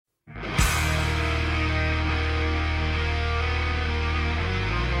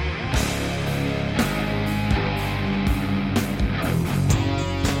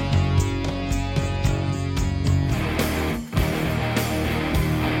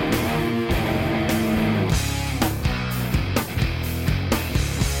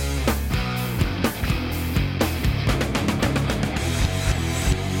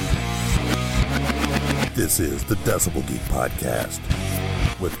This is the Decibel Geek Podcast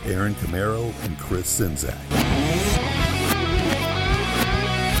with Aaron Camaro and Chris Czynszak.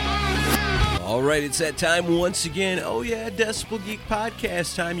 All right, it's that time once again. Oh yeah, Decibel Geek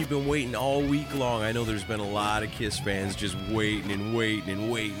Podcast time. You've been waiting all week long. I know there's been a lot of KISS fans just waiting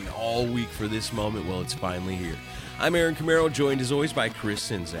all week for this moment. Well, it's finally here. I'm Aaron Camaro, joined as always by Chris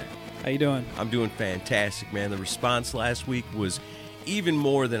Czynszak. How you doing? I'm doing fantastic, man. The response last week was even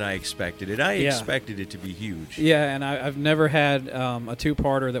more than I expected it. I expected it to be huge. Yeah, and I've never had a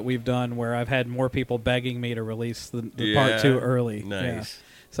two-parter that we've done where I've had more people begging me to release the part two early. Nice. Yeah.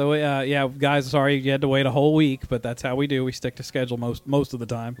 So, guys, sorry you had to wait a whole week, but that's how we do. We stick to schedule most of the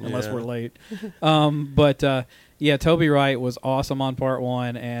time, unless we're late. Toby Wright was awesome on part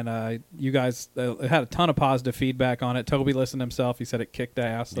one, and you guys had a ton of positive feedback on it. Toby listened himself. He said it kicked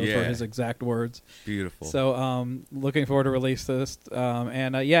ass. Those were his exact words. Beautiful. So, looking forward to release this.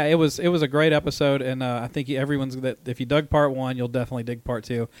 It was a great episode, and I think if you dug part one, you'll definitely dig part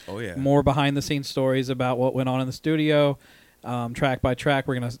two. Oh, yeah. More behind-the-scenes stories about what went on in the studio. Track by track,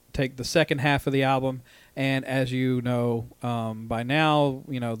 we're going to take the second half of the album, and as you know by now,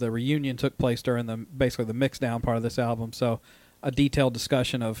 the reunion took place during basically the mix down part of this album. So, a detailed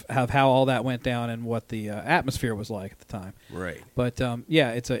discussion of how all that went down and what the atmosphere was like at the time. Right. But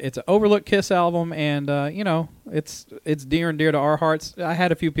it's an overlooked KISS album, and it's near and dear to our hearts. I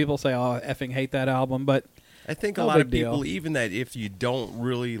had a few people say, "Oh, I effing hate that album," but I think a lot of people, even that if you don't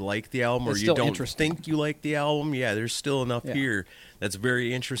really like the album or you don't think you like the album, there's still enough here that's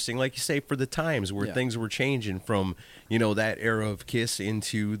very interesting. Like you say, for the times where things were changing from, that era of KISS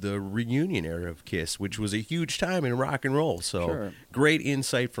into the reunion era of KISS, which was a huge time in rock and roll. So great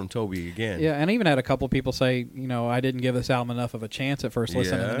insight from Toby again. Yeah, and I even had a couple people say, I didn't give this album enough of a chance at first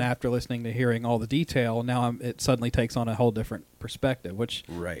listening, and after listening to hearing all the detail, now it suddenly takes on a whole different perspective, which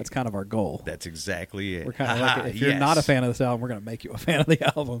that's kind of our goal. That's exactly it. We're kind of like, if you're not a fan of this album, we're going to make you a fan of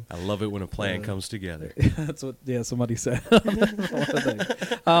the album. I love it when a plan comes together. That's what somebody said. We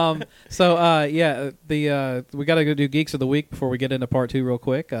got to go do Geeks of the Week before we get into part two real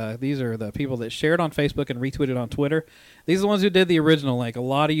quick. These are the people that shared on Facebook and retweeted on Twitter. These are the ones who did the original link. A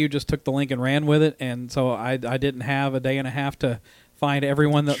lot of you just took the link and ran with it, and so I didn't have a day and a half to find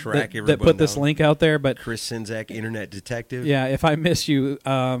everyone that put this link out there. But Chris Czynszak, Internet Detective. Yeah, if I miss you,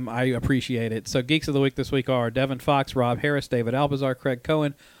 I appreciate it. So Geeks of the Week this week are Devin Fox, Rob Harris, David Albazar, Craig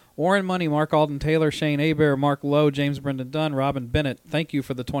Cohen, Warren Money, Mark Alden Taylor, Shane Abear, Mark Lowe, James Brendan Dunn, Robin Bennett. Thank you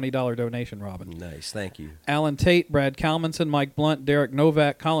for the $20 donation, Robin. Nice, thank you. Alan Tate, Brad Kalmanson, Mike Blunt, Derek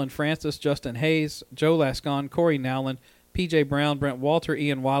Novak, Colin Francis, Justin Hayes, Joe Lascon, Corey Nowlin, PJ Brown, Brent Walter,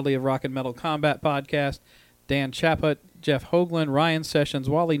 Ian Wadley of Rock and Metal Combat Podcast, Dan Chaput, Jeff Hoagland, Ryan Sessions,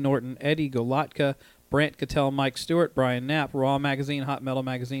 Wally Norton, Eddie Golatka, Brant Cattell, Mike Stewart, Brian Knapp, Raw Magazine, Hot Metal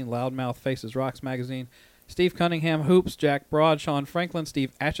Magazine, Loudmouth, Faces Rocks Magazine, Steve Cunningham, Hoops, Jack Broad, Sean Franklin,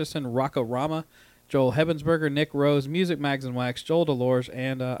 Steve Atchison, Rocco Rama, Joel Hebensberger, Nick Rose, Music Mags and Wax, Joel Delors,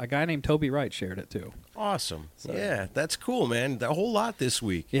 and a guy named Toby Wright shared it too. Awesome. So, that's cool, man. A whole lot this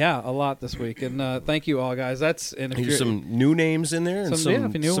week. Yeah, a lot this week. And thank you all, guys. There's some new names in there and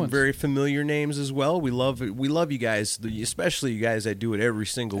some ones. Very familiar names as well. We love it. We love you guys, especially you guys that do it every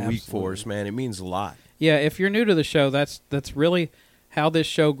single week for us, man. It means a lot. Yeah, if you're new to the show, that's really how this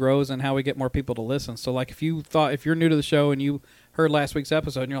show grows and how we get more people to listen. So, like, if you're new to the show and you heard last week's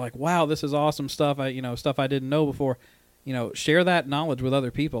episode and you're like, wow, this is awesome stuff, stuff I didn't know before, share that knowledge with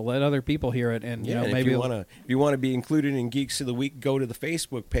other people. Let other people hear it, and maybe if you want to be included in Geeks of the Week, go to the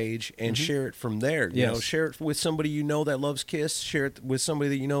Facebook page and share it from there. Share it with somebody that loves KISS. Share it with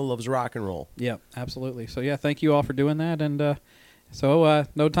somebody that loves rock and roll. Yeah, absolutely. So thank you all for doing that, and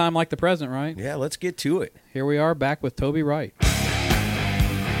no time like the present, right? Yeah, let's get to it. Here we are back with Toby Wright.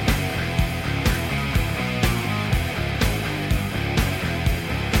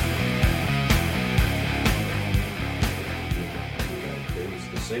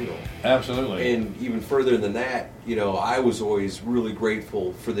 Absolutely. And even further than that, I was always really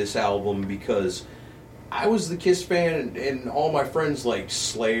grateful for this album because I was the KISS fan, and all my friends like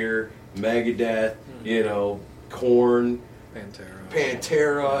Slayer, Megadeth, Korn,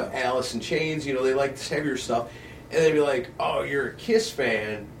 Pantera, Alice in Chains, they like this heavier stuff. And they'd be like, oh, you're a KISS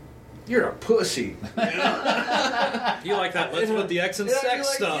fan? You're a pussy. You like that? Let's put the X and sex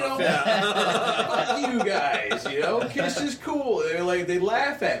stuff. Fuck you guys. KISS is cool. They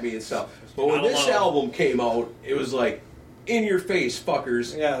laugh at me and stuff. But when this album came out, it was like, in your face,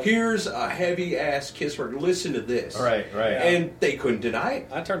 fuckers. Yeah. Here's a heavy ass KISS record. Listen to this. Right. And they couldn't deny it.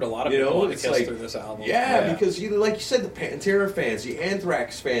 I turned a lot of people into KISS through this album. Yeah, because like you said, the Pantera fans, the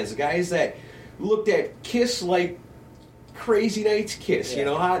Anthrax fans, the guys that looked at KISS like Crazy Nights Kiss, you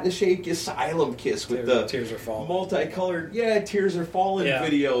know, Hot in the Shade Asylum Kiss with the Tears Are Falling. multicolored, Tears Are Falling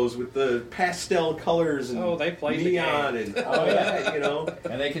videos with the pastel colors and they played neon the game. and you know.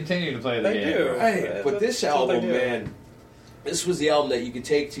 And they continue to play the game. They do. Right. But this That's what they album, do. man, this was the album that you could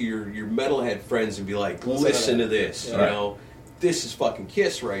take to your metalhead friends and be like, listen to this, you know. This is fucking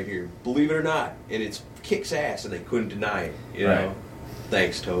Kiss right here, believe it or not. And it's kicks ass, and they couldn't deny it, you know.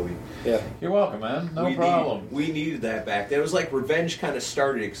 Thanks, Toby. Yeah. You're welcome, man. No problem. We needed that back then. It was like Revenge kind of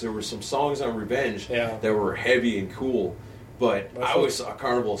started it because there were some songs on Revenge that were heavy and cool. But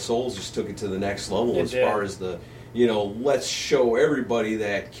Carnival of Souls just took it to the next level as far as the, you know, let's show everybody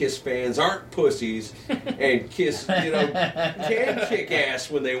that Kiss fans aren't pussies and Kiss, you know, can kick ass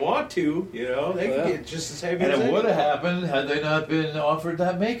when they want to. You know, they can get just as heavy And as it would have happened had they not been offered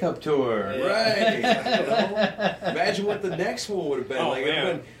that makeup tour. Right. You know? Imagine what the next one would have been. It would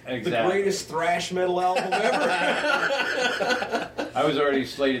have been the greatest thrash metal album ever. I was already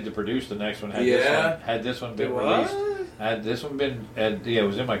slated to produce the next one. Had this one been released. Had this one been, it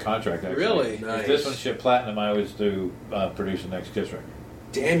was in my contract actually. Really? Nice. If this one shipped platinum, I was to produce the next Kiss record.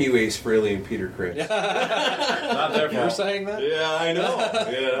 Damn you, Ace Frehley and Peter Criss. Not their fault. You're saying that? Yeah, I know.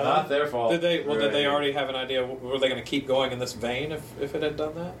 Yeah. Not their fault. Did they already have an idea? Were they going to keep going in this vein if it had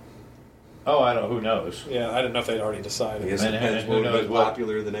done that? Oh, I don't. Who knows? Yeah, I didn't know if they'd already decided. I guess it depends who what would knows be what-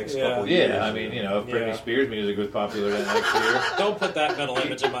 popular the next couple of years. Yeah, I mean, you know, if Britney Spears music was popular that next year, Don't put that mental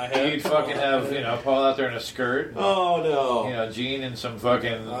image in my head. you'd fucking have, you know, Paul out there in a skirt. Oh no. You know, Gene in some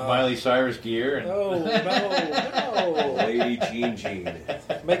fucking Miley Cyrus gear. And No. Lady Jean.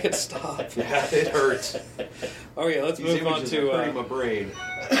 Make it stop. Yeah, it hurts. Okay, let's These move on images are hurting my to brain.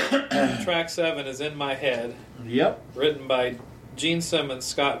 track 7 is In My Head, Yep. written by Gene Simmons,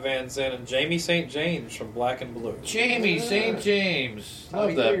 Scott Van Zandt, and Jamie St. James from Black and Blue. Jamie St. James. Love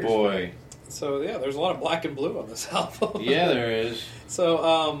Tommy that Years. boy. So, there's a lot of Black and Blue on this album. Yeah, there is.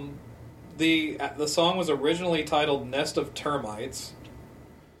 So, the song was originally titled Nest of Termites.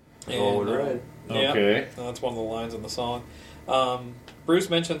 Oh, right. Okay. That's one of the lines in the song. Bruce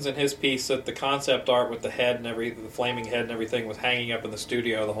mentions in his piece that the concept art with the head and the flaming head and everything was hanging up in the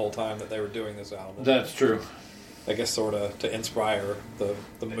studio the whole time that they were doing this album. That's true. I guess sort of to inspire the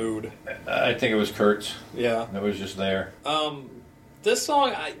mood. I think it was Kurt's. Yeah. That was just there. This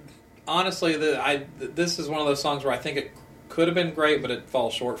song, this is one of those songs where I think it could have been great, but it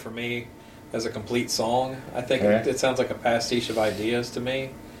falls short for me as a complete song. I think it sounds like a pastiche of ideas to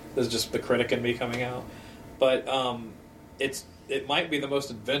me. This is just the critic in me coming out. But it might be the most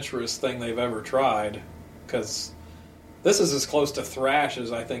adventurous thing they've ever tried, because this is as close to thrash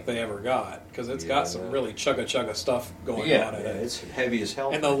as I think they ever got, because it's got some really chugga stuff going on in it. It's heavy as hell.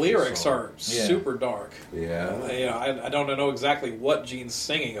 And the lyrics are super dark. Yeah. You know, I don't know exactly what Gene's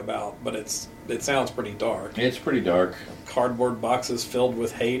singing about, but it sounds pretty dark. It's pretty dark. Cardboard boxes filled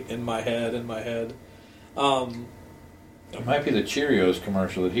with hate in my head. It might be the Cheerios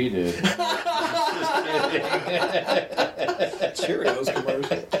commercial that he did. Cheerios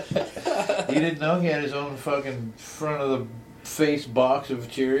commercial. You didn't know he had his own fucking front of the face box of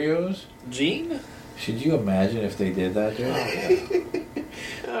Cheerios? Gene? Should you imagine if they did that, dude?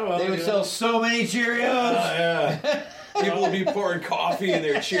 They would sell so many Cheerios. People will be pouring coffee in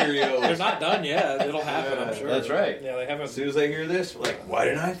their Cheerios. They're not done yet. It'll happen, I'm sure. That's right. Yeah, they haven't. As soon as they hear this, like, why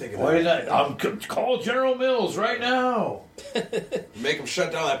didn't I think of that? Why did I? Call General Mills right now. Make them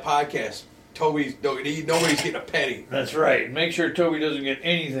shut down that podcast. Nobody's getting a penny. That's right. Make sure Toby doesn't get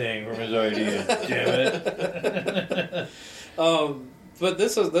anything from his idea. Damn it. But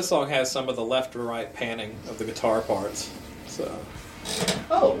this song has some of the left to right panning of the guitar parts. So.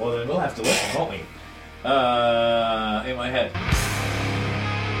 Oh, well then we'll have to listen, won't we? In my head.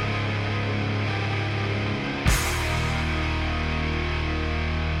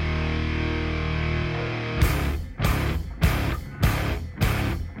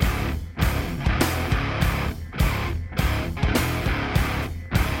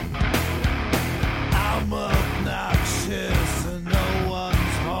 I'm obnoxious and no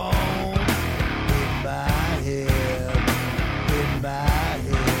one's home. In my head,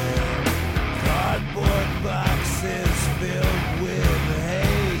 cardboard boxes filled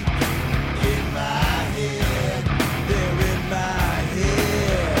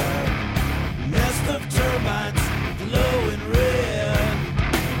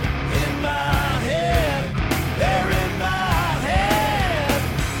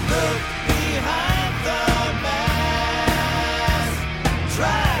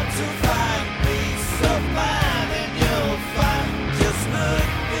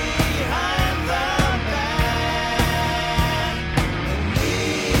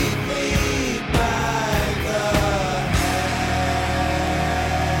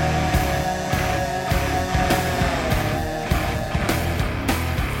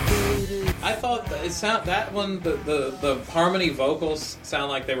it sound that one the harmony vocals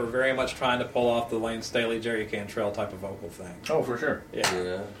sound like they were very much trying to pull off the Lane Staley, Jerry Cantrell type of vocal thing. Oh, for sure.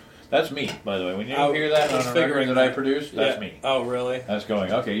 Yeah. That's me, by the way. When you I hear that was on a record figuring that I produced, that's me. Oh, really? That's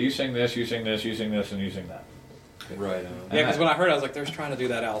going, okay, you sing this, you sing this, you sing this, and you sing that. Right. Yeah, because when I heard it, I was like, they're trying to do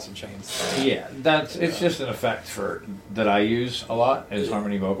that Alice in Chains. Yeah, it's just an effect that I use a lot is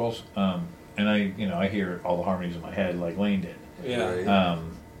harmony vocals, and I hear all the harmonies in my head like Lane did. Yeah.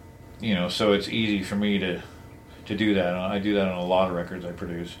 Right. So it's easy for me to do that. I do that on a lot of records I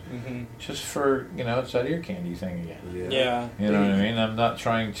produce, just for it's that ear candy thing again. Yeah. You know what I mean? I'm not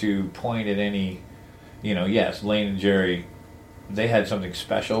trying to point at any. Yes, Lane and Jerry, they had something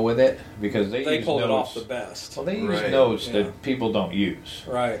special with it because they used pulled notes. it off the best. Well, they use notes that people don't use.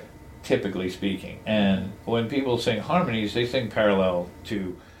 Right. Typically speaking, and when people sing harmonies, they sing parallel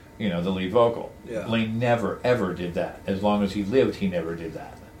to, the lead vocal. Yeah. Lane never ever did that. As long as he lived, he never did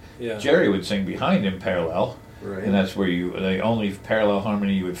that. Yeah. Jerry would sing behind him parallel, Right. and that's where the only parallel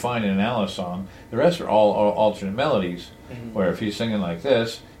harmony you would find in an Alice song. The rest are all alternate melodies. Where if he's singing like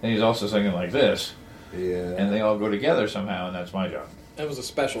this, then he's also singing like this, and they all go together somehow, and that's my job. It was a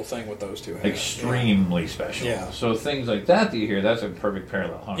special thing with those two. Extremely special. Yeah. So things like that you hear, that's a perfect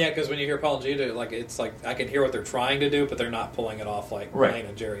parallel harmony. Yeah, because when you hear Paul and Gina, it's like I can hear what they're trying to do, but they're not pulling it off like Lane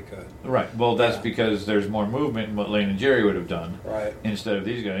and Jerry could. Right. Well, that's because there's more movement in what Lane and Jerry would have done. Right. Instead of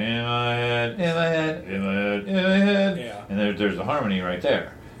these going in my head, in my head, in my head, in my head. Yeah. And there's the harmony right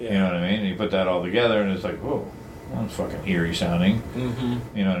there. Yeah. You know what I mean? And you put that all together, and it's like, whoa, that's fucking eerie sounding. Mm-hmm.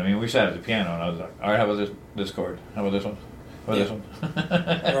 You know what I mean? We sat at the piano, and I was like, all right, how about this chord? How about this one? How about this one?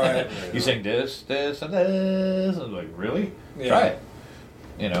 Right. You sing this, this, and this. I was like, really? Yeah. Try it.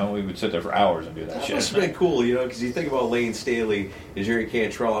 We would sit there for hours and do that shit. Must have been cool, because you think about Lane Staley and Jerry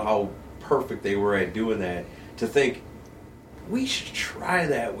Cantrell and how perfect they were at doing that. To think, we should try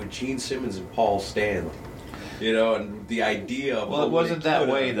that with Gene Simmons and Paul Stanley. And the idea of... Well, it wasn't that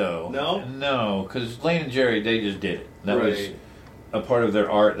way, though. No? No, because Lane and Jerry, they just did it. That Right. was a part of their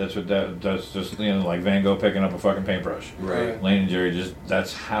art. That's what that's just, like Van Gogh picking up a fucking paintbrush. Right. That was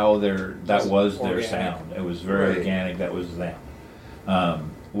their Organic. sound. It was very Right. organic. That was them.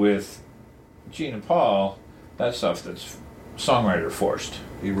 With Gene and Paul, that's stuff that's songwriter forced.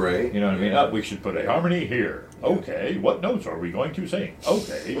 You're right. You know what I mean? Oh, we should put a harmony here. Okay, what notes are we going to sing?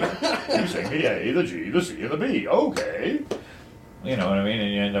 Okay, you sing the A, the G, the C, and the B. Okay. You know what I mean?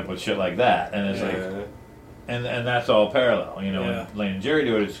 And you end up with shit like that. And it's like... And that's all parallel. When Lane and Jerry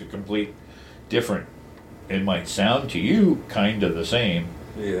do it, it's a complete different... It might sound to you kind of the same,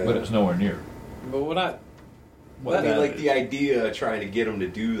 but it's nowhere near. But the idea of trying to get them to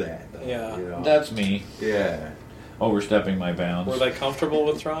do that. Though, Yeah. That's me. Yeah. Overstepping my bounds. were they comfortable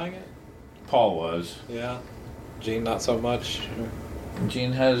with trying it? Paul was. Yeah. Gene, not so much.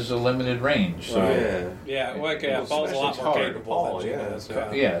 Gene has a limited range, so Yeah, Paul's a lot more capable than Gene is.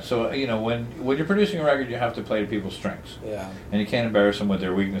 So when you're producing a record, you have to play to people's strengths. Yeah. And you can't embarrass them with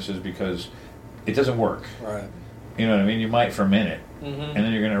their weaknesses because it doesn't work. Right. You know what I mean? You might for a minute, Mm-hmm. and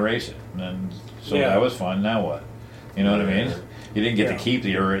then you're going to erase it. And that was fun. Now what? You know what I mean? You didn't get to keep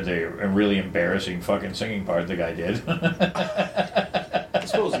the really embarrassing fucking singing part the guy did. I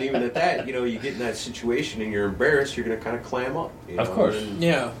suppose, and even at that, you get in that situation and you're embarrassed, you're going to kind of clam up. Of course.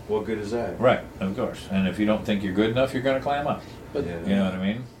 And what good is that? Right, of course. And if you don't think you're good enough, you're going to clam up. But you know what I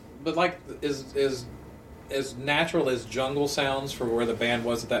mean? But is as natural as Jungle sounds for where the band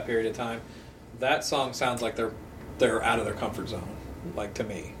was at that period of time, that song sounds like they're out of their comfort zone, like to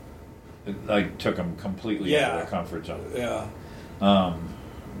me. It took them completely out of their comfort zone. Yeah.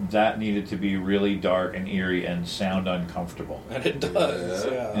 That needed to be really dark and eerie and sound uncomfortable. And it does,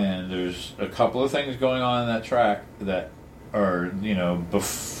 yeah. And there's a couple of things going on in that track that are,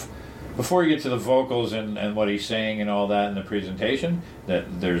 before you get to the vocals and what he's saying and all that in the presentation,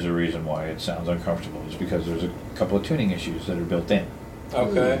 that there's a reason why it sounds uncomfortable. It's because there's a couple of tuning issues that are built in.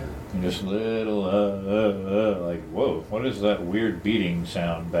 Okay. And just little, like, whoa, what is that weird beating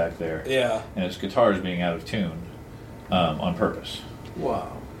sound back there? Yeah. And it's guitars being out of tune on purpose.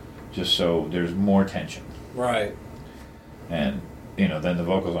 Wow. Just so there's more tension. Right. And, then the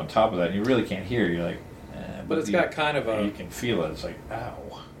vocals on top of that, you really can't hear. You're like, but it's got kind of a... You can feel it. It's like,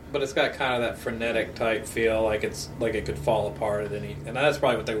 ow. But it's got kind of that frenetic type feel, like it could fall apart at any... And that's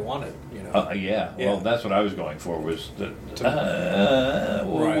probably what they wanted, Yeah. Well, that's what I was going for, was the...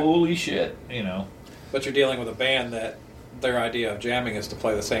 Right. Holy shit, But you're dealing with a band that their idea of jamming is to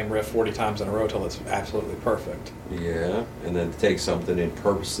play the same riff 40 times in a row till it's absolutely perfect. Yeah, and then to take something and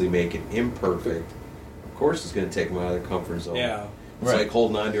purposely make it imperfect, of course it's going to take them out of their comfort zone. Yeah. It's like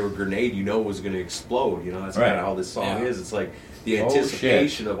holding onto a grenade you know was going to explode. That's kind of how this song is. It's like,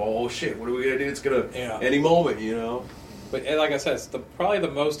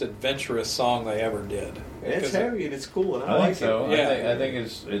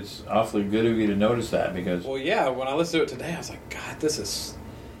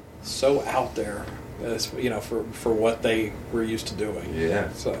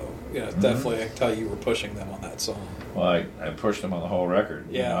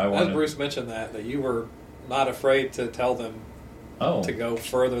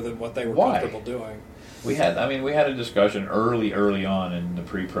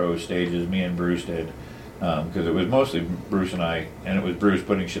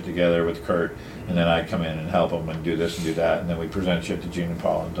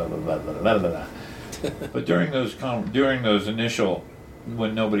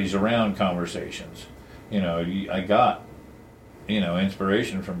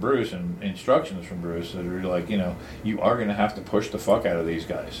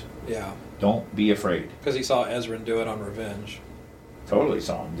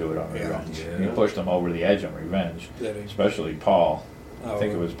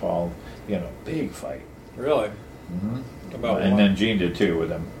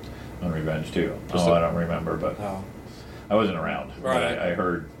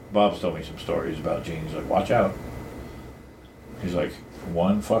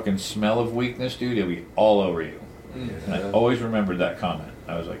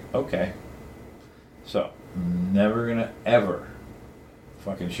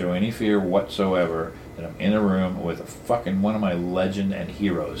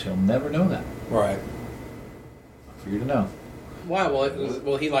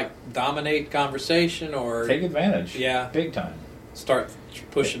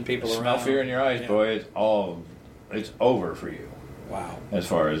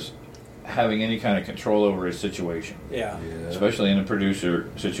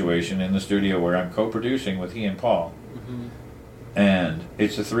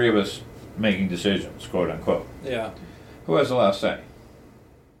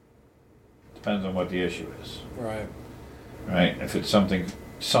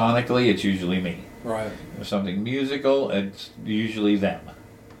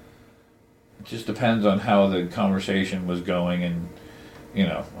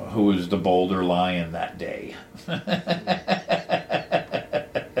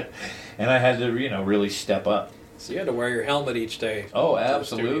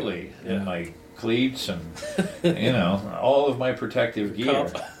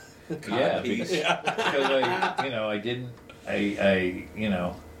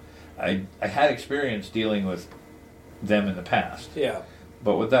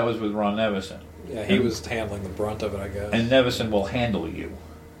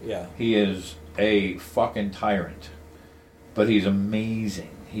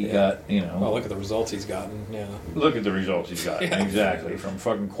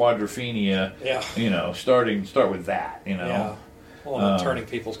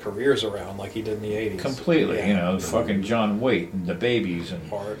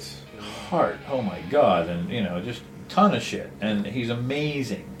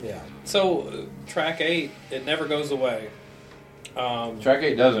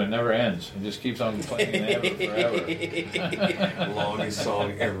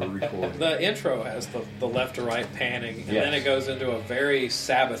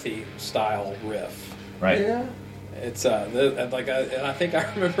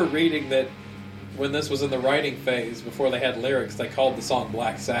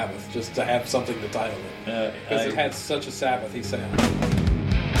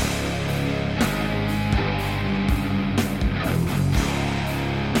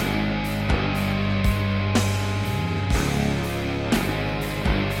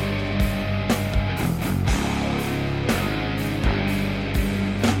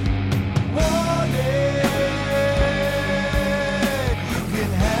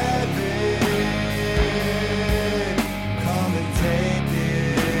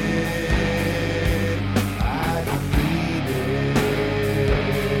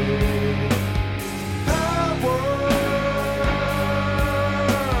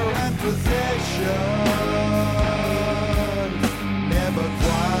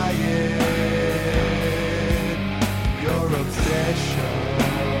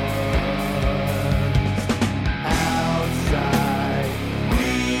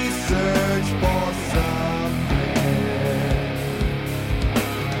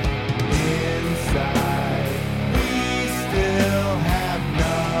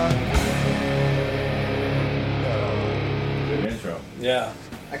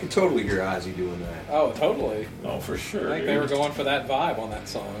 I could totally hear Ozzy doing that. Oh, totally. Oh, for sure. I think they were going for that vibe on that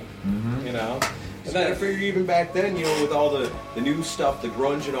song. Mm-hmm. You know? And then I figured even back then, you know, with all the new stuff, the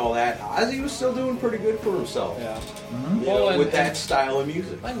grunge and all that, Ozzy was still doing pretty good for himself. Yeah. You know, with that style of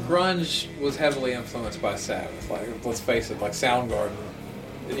music. I think grunge was heavily influenced by Sabbath. Like, let's face it, like Soundgarden.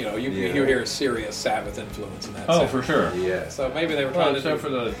 You know, you hear a serious Sabbath influence in that. Oh, sound. for sure. Yeah. So maybe they were Well, trying except for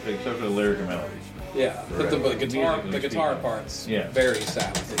the lyric and melodies. Yeah, but the guitar, Musically the guitar speaking. parts, Yeah. very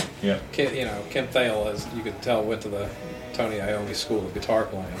Sabbathy. Yeah, Kim Thale, as you could tell, went to the Tony Iommi School of Guitar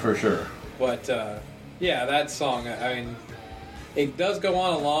Playing. for sure. But yeah, that song. I mean, it does go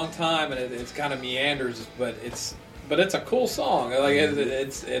on a long time, and it's kind of meanders, but it's a cool song. Like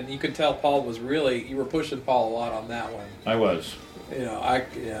it's and you could tell Paul was really, you were pushing Paul a lot on that one. I was. You know,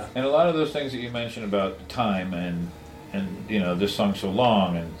 And a lot of those things that you mentioned about time and you know, this song's so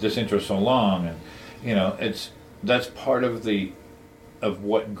long and this intro's so long, and you know, that's part of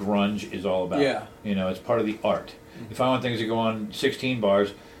what grunge is all about. Yeah. You know, it's part of the art. If I want things to go on 16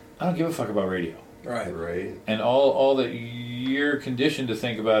 bars, I don't give a fuck about radio. right. Right. And all that you're conditioned to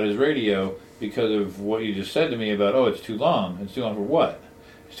think about is radio because of what you just said to me about, oh, it's too long. It's too long for what?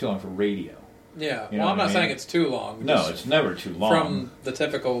 It's too long for radio. Yeah. You know Well, I'm what I not mean? saying it's too long. No, just it's never too long. from the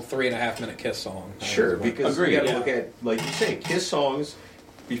typical 3.5-minute Kiss song. Sure, because Agreed. you got to Yeah. look at, like you say, Kiss songs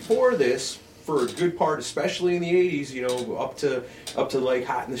before this, for a good part, especially in the 80s, you know, up to like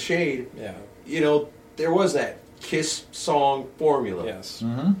Hot in the Shade, Yeah. you know, there was that Kiss song formula. Yes.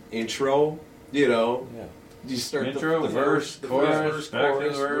 Mm-hmm. Intro, you know, Yeah. you start Intro, the verse, the chorus, back to the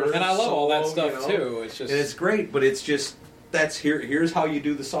verse. And I love all that solo, stuff you know? too. It's just And it's great, but it's just here's how you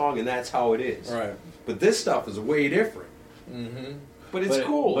do the song, and that's how it is. right. But this stuff is way different. Mm-hmm. But it's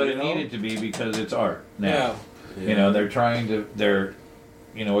cool. But you it know? needed to be because it's art now. Yeah. You know,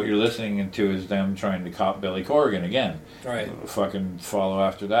 you know, what you're listening to is them trying to cop Billy Corgan again. Right. Fucking follow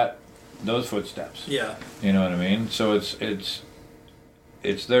after those footsteps. Yeah. You know what I mean? So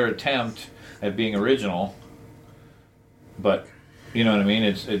it's their attempt at being original, but you know what I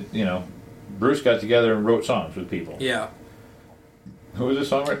mean? You know, Bruce got together and wrote songs with people. Yeah. Who was this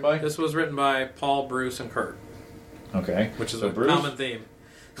song written by? This was written by Paul, Bruce, and Kurt, Okay. which is So a common theme.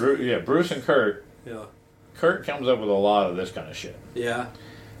 Bruce and Kurt. Yeah. Kurt comes up with a lot of this kind of shit. Yeah.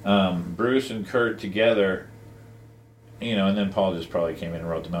 Bruce and Kurt together, you know, and then Paul just probably came in and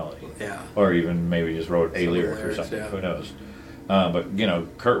wrote the melody. Yeah. Or even maybe just wrote a Some lyric or lyrics, something. yeah. Who knows? But, you know,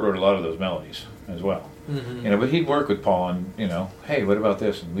 Kurt wrote a lot of those melodies as well. Mm-hmm. You know, but he'd work with Paul on, you know, hey, what about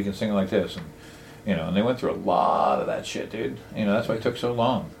this? And we can sing it like this. And, you know, and they went through a lot of that shit, dude. You know, that's why it took so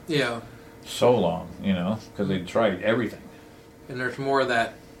long. Yeah. So long, you know, because they tried everything. And there's more of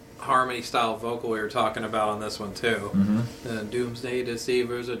that harmony style vocal we were talking about on this one too. Mm-hmm. Doomsday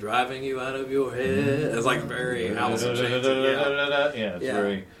deceivers are driving you out of your head. It's like very Alice in Chains. Yeah. Yeah, it's Yeah.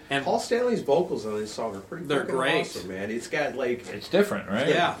 very... And Paul Stanley's vocals on this song are pretty They're fucking great. awesome, man. It's got like It's different, right?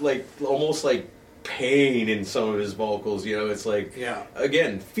 Yeah. like almost like pain in some of his vocals, you know. It's like Yeah.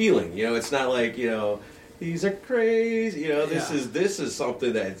 again, feeling, you know. It's not like, you know, these are crazy, you know. This Yeah. is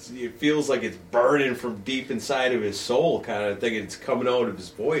something that it feels like it's burning from deep inside of his soul, kind of thing. It's coming out of his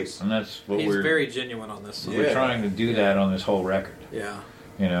voice. And that's what he's we're very genuine on this song. we're Yeah. trying to do that on this whole record. Yeah.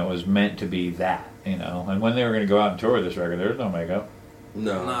 You know, it was meant to be that, you know. And when they were going to go out and tour this record, there's no makeup.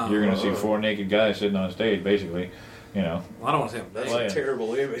 No, No. You're going to see 4 naked guys sitting on stage, basically, you know. Well, I don't want to say him. That's Play a it.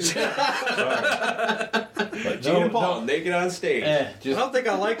 terrible image. Sorry. But Gene and Paul naked on stage. I just don't think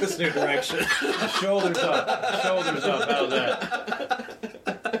I like this new direction. shoulders up. Shoulders up. How's that?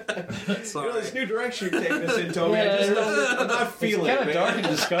 You know, Sorry. this new direction you're taking us in, Toby. Yeah, I'm not It's feeling kind it, of man. dark and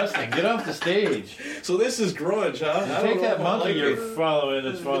disgusing. Get off the stage. So this is grunge, huh? I don't Take know that if I monkey like you're it. following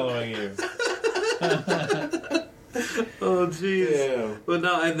that's following you. Oh, jeez. Yeah. But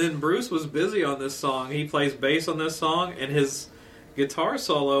no, and then Bruce was busy on this song. He plays bass on this song, and his guitar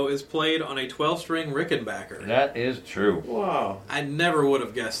solo is played on a 12-string Rickenbacker. That is true. Wow. I never would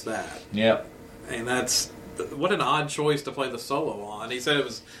have guessed that. Yep. And what an odd choice to play the solo on. He said it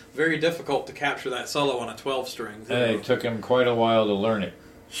was very difficult to capture that solo on a 12-string. And it took him quite a while to learn it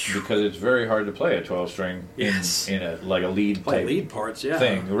because it's very hard to play a 12-string Yes. in a like a lead play type lead parts, yeah.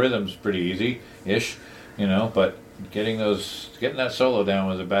 thing. The rhythm's pretty easy-ish, you know, but getting that solo down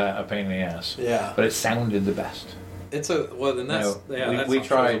was a pain in the ass. Yeah. But it sounded the best. It's a well, then that's You know, yeah. that we song shows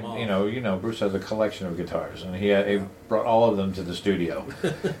tried. them all. You know, Bruce has a collection of guitars, and he brought all of them to the studio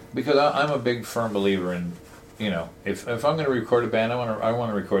because I'm a big firm believer in, you know, if I'm going to record a band, I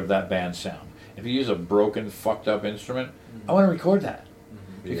want to record that band's sound. If you use a broken, fucked up instrument, I want to record that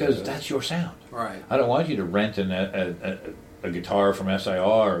because Yeah. that's your sound. Right. I don't want you to rent a guitar from SIR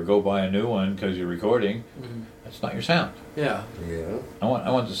or go buy a new one because you're recording. It's not your sound. Yeah. Yeah. I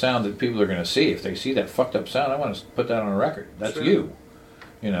want the sound that people are going to see. If they see that fucked up sound, I want to put that on a record. That's Sure. you.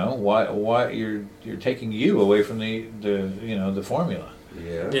 You know, why you're taking you away from the formula.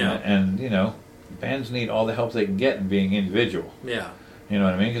 Yeah. Yeah. And you know, bands need all the help they can get in being individual. Yeah. You know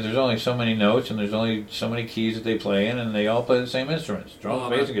what I mean? Because there's only so many notes and there's only so many keys that they play in, and they all play the same instruments: drums, Well,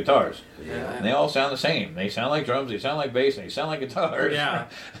 bass, and guitars. Yeah. And they all sound the same. They sound like drums, they sound like bass, and they sound like guitars. Yeah,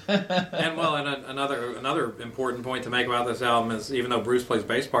 and another important point to make about this album is, even though Bruce plays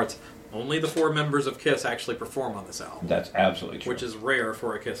bass parts, only the 4 members of Kiss actually perform on this album, That's absolutely true. which is rare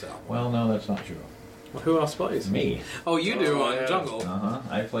for a Kiss album. Well, no, that's not true. Well, who else plays? Me. Oh, you do Oh, on yeah. Jungle.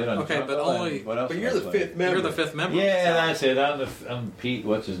 I played on. Okay, but Jungle, only- and what else But did you're I the play? 5th member. You're the 5th member. Yeah, that's it. I'm Pete.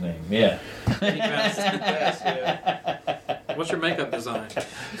 What's his name? Yeah. Pete Best. Yes, yeah. What's your makeup design?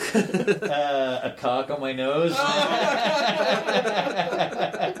 A cock on my nose.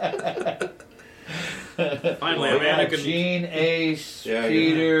 Finally, a We man who got can. Gene, Ace, Yeah,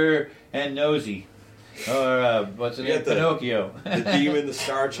 Peter, and Nosy. Or what's his You name? got the- Pinocchio. The demon, the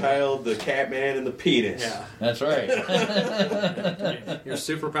star child, the Catman, and the penis. Yeah. That's right. Your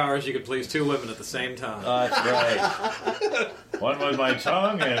superpower is you could please 2 women at the same time. That's right. One with my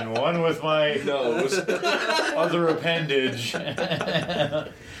tongue and one with my Nose. other appendage.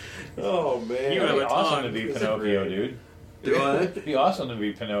 Oh man. You It'd have be a awesome tongue. to be It's Pinocchio, great. dude. Do I? It'd be awesome to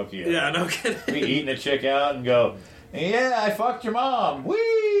be Pinocchio. Yeah, no kidding. Be eating a chick out and go, yeah, I fucked your mom.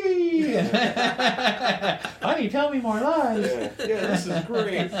 Whee! Honey, tell me more lies. Yeah, this is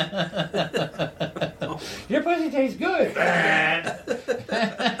great. Your pussy tastes good. Oh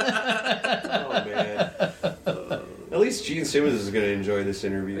man. At least Gene Simmons is going to enjoy this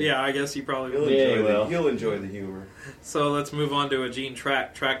interview. Yeah, I guess you probably He'll will. Yeah, enjoy he will. He'll enjoy the humor. So let's move on to a Gene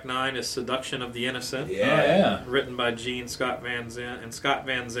track. Track 9 is Seduction of the Innocent. Oh, yeah. Written by Gene, Scott Van Zyl, and Scott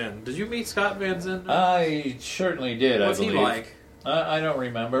Van Zyl. Did you meet Scott Van Zyl? I certainly did, What's I he believe. like? I don't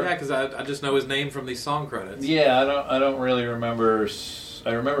remember. Yeah, because I just know his name from these song credits. Yeah, I don't really remember.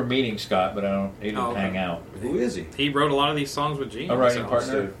 I remember meeting Scott, but he didn't Oh, okay. hang out. Who is he? He wrote a lot of these songs with Gene. A writing himself.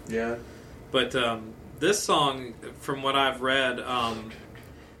 partner. Yeah. But this song, from what I've read,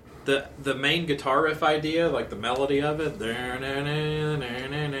 the main guitar riff idea, like the melody of it,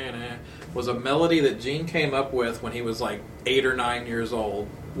 was a melody that Gene came up with when he was like 8 or 9 years old,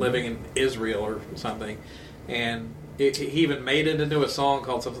 living in Israel or something, and he even made it into a song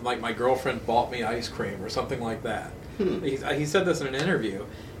called something like "My Girlfriend Bought Me Ice Cream" or something like that. He said this in an interview,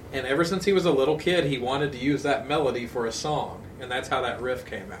 and ever since he was a little kid, he wanted to use that melody for a song, and that's how that riff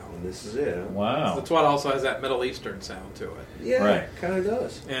came out. And this is it. Huh? Wow. That's what also has that Middle Eastern sound to it. Yeah, Right. kind of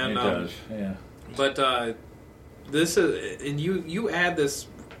does. And it does, yeah. But this is, and you add this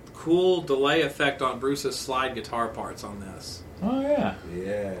cool delay effect on Bruce's slide guitar parts on this, Oh, yeah.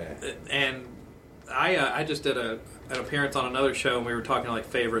 Yeah. and I just did an appearance on another show, and we were talking like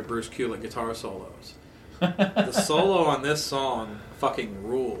favorite Bruce Kulick guitar solos. The solo on this song fucking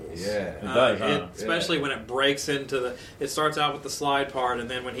rules. Yeah. It does, huh? Especially when it breaks into the. It starts out with the slide part, and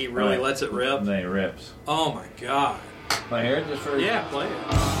then when he really Right. lets it rip. And then it rips. Oh my god! Can I hear it just for Yeah, play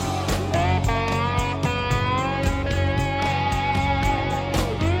it.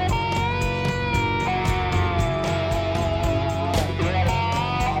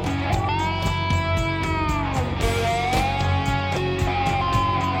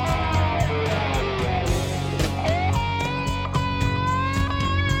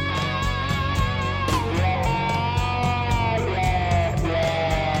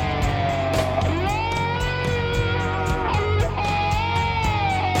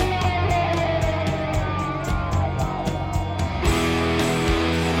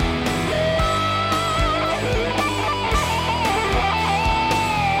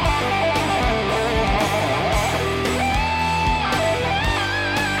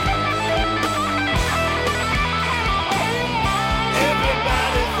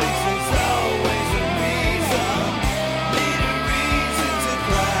 Everybody thinks there's always a reason, need a reason to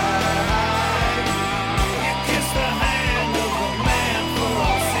cry. You kiss the hand of a man for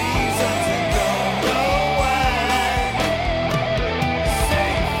all seasons and don't know why.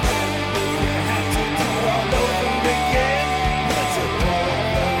 Same thing you have to do all over again, but you pull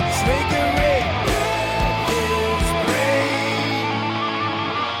the trigger, it is great.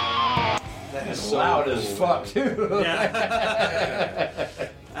 That is It's so loud cool, as man. fuck, too.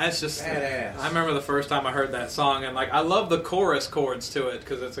 That's just Badass. I remember the first time I heard that song, and like I love the chorus chords to it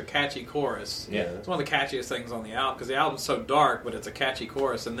because it's a catchy chorus. Yeah. It's one of the catchiest things on the album because the album's so dark, but it's a catchy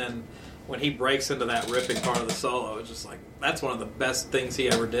chorus. And then when he breaks into that ripping part of the solo, it's just like that's one of the best things he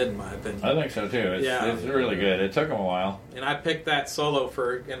ever did, in my opinion. I think so too. It's really good. It took him a while. And I picked that solo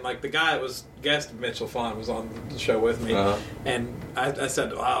and like the guy that was guest Mitchell Font was on the show with me, and I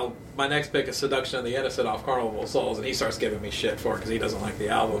said, "Wow, my next pick is Seduction of the Innocent off Carnival of Souls," and he starts giving me shit for it because he doesn't like the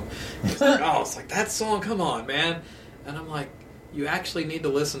album. He's like, "Oh, it's like that song, come on, man," and I'm like, you actually need to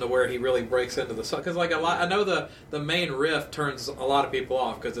listen to where he really breaks into the song, because like I know the main riff turns a lot of people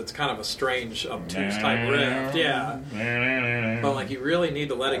off because it's kind of a strange obtuse type riff, but like you really need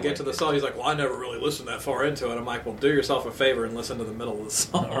to let it get to the song. He's like, well, I never really listened that far into it. I'm like, well, do yourself a favor and listen to the middle of the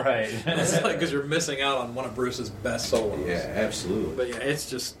song. Right. It's like, because you're missing out on one of Bruce's best solos. Yeah, absolutely. But yeah, it's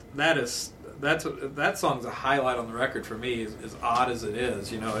just that song's a highlight on the record for me. As odd as it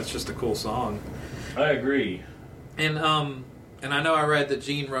is, it's just a cool song. I agree. And I know I read that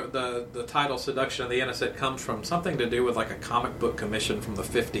Gene wrote the title "Seduction of the Innocent" comes from something to do with like a comic book commission from the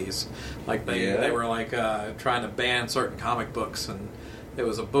 50s. Like they were like trying to ban certain comic books, and there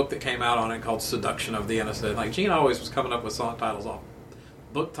was a book that came out on it called "Seduction of the Innocent." Like Gene always was coming up with song titles off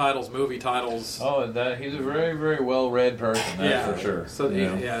book titles, movie titles. Oh, he's a very, very well-read person. That's for sure. So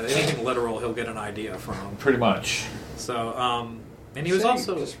anything literal, he'll get an idea from. Pretty much. So. And he was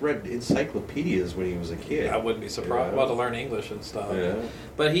also just read encyclopedias when he was a kid. I wouldn't be surprised. Yeah. Well, to learn English and stuff. Yeah.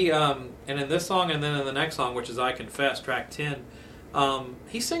 But he, and in this song, and then in the next song, which is "I Confess," track 10,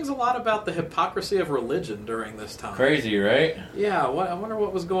 he sings a lot about the hypocrisy of religion during this time. Crazy, right? Yeah. I wonder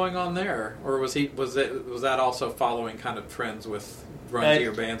what was going on there, or was that also following kind of trends with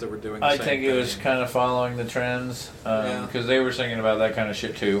grungier bands that were doing the same think thing? it was kind of following the trends because they were singing about that kind of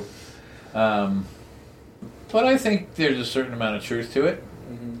shit too. But I think there's a certain amount of truth to it,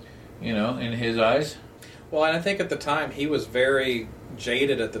 in his eyes. Well, and I think at the time he was very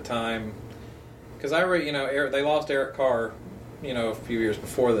jaded at the time, because I read, they lost Eric Carr, a few years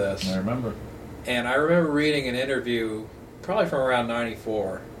before this. I remember. And I remember reading an interview, probably from around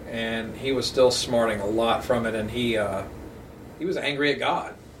 '94, and he was still smarting a lot from it, and he was angry at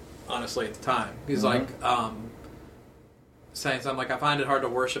God, honestly, at the time. He's like, saying something like, I find it hard to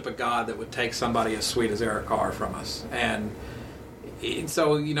worship a God that would take somebody as sweet as Eric Carr from us. And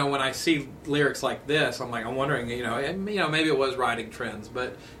so, when I see lyrics like this, I'm wondering, maybe it was writing trends,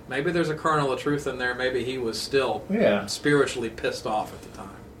 but maybe there's a kernel of truth in there. Maybe he was still spiritually pissed off at the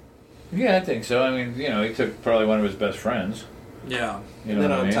time. Yeah, I think so. I mean, he took probably one of his best friends. Yeah. And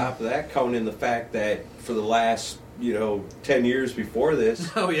then on top of that, coming in the fact that for the last 10 years before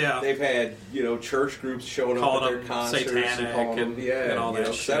this, they've had church groups showing up at their concerts satanic and all that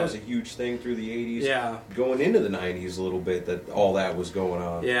shit. So that was a huge thing through the 80s. Yeah, going into the 90s a little bit, that all that was going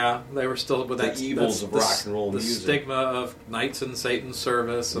on. Yeah, they were still with the evils of rock and roll the music, the stigma of knights in Satan's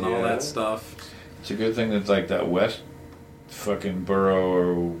service and all that stuff. It's a good thing that like that West fucking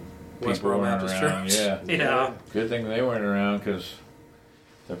borough Westboro Baptist Church. Yeah. Good thing they weren't around, because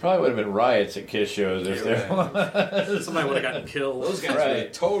there probably would have been riots at Kiss shows if there was. Somebody would have gotten killed. Those guys would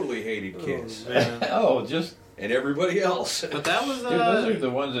have totally hated Kiss. And everybody else. But that was... Dude, those are the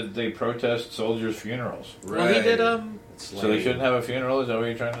ones that they protest soldiers' funerals. Right. Well, he did... So they shouldn't have a funeral? Is that what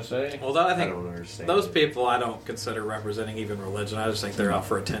you're trying to say? Well, I think don't understand those people I don't consider representing even religion. I just think they're out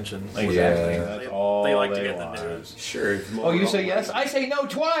for attention. Exactly. Yeah. That's all they like to get want. the news. Sure. Oh, you say yes? I say no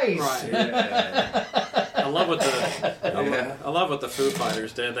twice. Right. Yeah. I love what I love what the Foo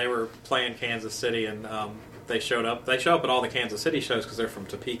Fighters did. They were playing Kansas City, and they showed up. They show up at all the Kansas City shows because they're from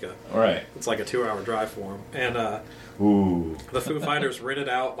Topeka. Right. It's like a 2-hour drive for them. And the Foo Fighters rented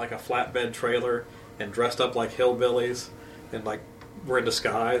out like a flatbed trailer and dressed up like hillbillies and like were in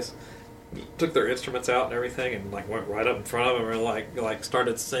disguise. Took their instruments out and everything, and like went right up in front of them and like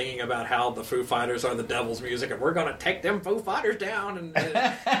started singing about how the Foo Fighters are the devil's music and we're gonna take them Foo Fighters down. And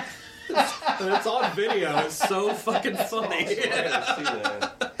it's on video. It's so fucking funny.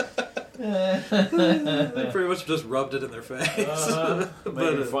 They pretty much just rubbed it in their face.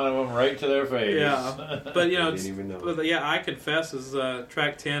 Making fun of them right to their face. Yeah, but didn't even know. but I Confess is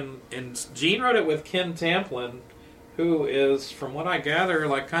track 10, and Gene wrote it with Ken Tamplin, who is, from what I gather,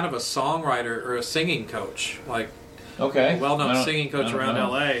 like kind of a songwriter or a singing coach, like a well-known singing coach around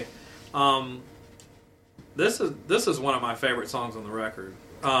LA. This is one of my favorite songs on the record.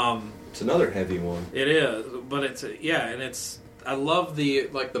 It's another heavy one. It is, but it's I love the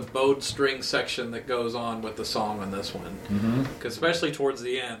bowed string section that goes on with the song on this one, because especially towards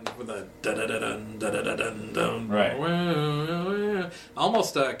the end with the da da da dun da da da dun dun, right,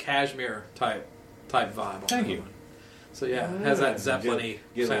 almost a Kashmir type vibe. Thank you. So yeah, it has that Zeppelin-y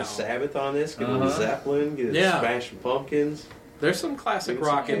Get a little sound. Sabbath on this, get a little Zeppelin, get a Smashing Pumpkins. There's some classic It's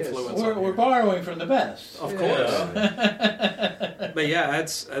rock a Kiss. influence. We're, on we're here. borrowing from the best. Of course. But yeah,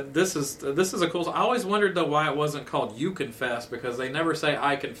 it's this is a cool song. I always wondered though why it wasn't called "You Confess" because they never say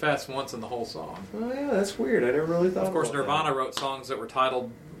 "I confess" once in the whole song. Oh yeah, that's weird. I never really thought. Of course, about Nirvana wrote songs that were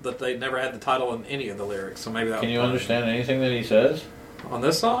titled that they never had the title in any of the lyrics. So maybe that. Can was you part of understand anything that he says? it. On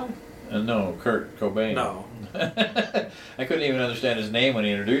this song? No, Kurt Cobain. No. I couldn't even understand his name when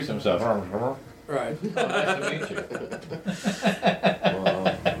he introduced himself. Right. Oh, nice to meet you. that. Wow.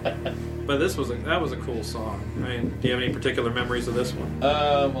 But that was a cool song. I mean, do you have any particular memories of this one?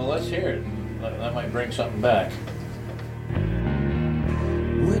 Well, let's hear it. That might bring something back.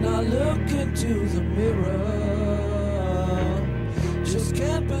 When I look into the mirror, just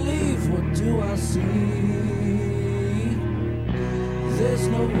can't believe what do I see. There's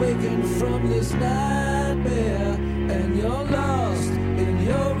no waking from this nightmare, and you're lost in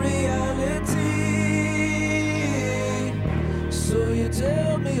your reality. So you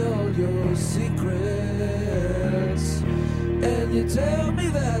tell me all your secrets, and you tell me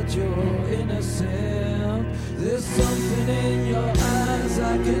that you're innocent. There's something in your eyes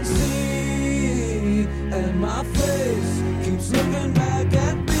I can see, and my face keeps looking back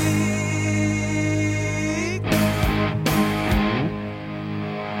at me.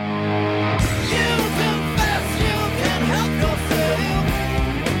 You confess you can't help yourself,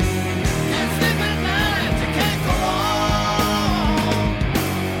 and sleep at night you can't go on.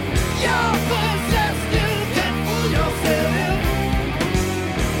 You're possessed, you can't fool yourself.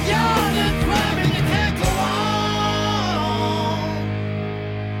 You're the crime and you can't go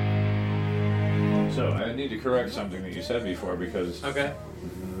on. So, I need to correct something that you said before because Okay.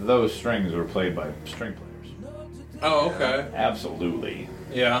 those strings were played by string players. Oh, okay. Absolutely.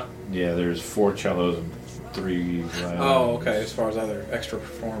 Yeah. Yeah, there's 4 cellos and 3 violins. Oh, okay. As far as other extra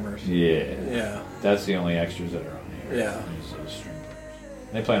performers. Yeah. Yeah. That's the only extras that are on here. Yeah. Is those string players.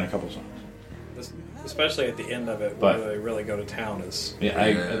 They play in a couple songs. Especially at the end of it, But- where they really go to town is Yeah, I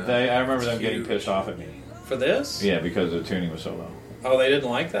remember them getting Huge. pissed off at me. for this. Yeah, because the tuning was so low. Oh, they didn't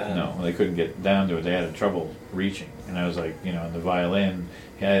like that. No, they couldn't get down to it. They had trouble reaching. And I was like, in the violin,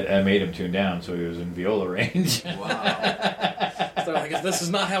 I made him tune down so he was in viola range. Wow. So they're like, "This is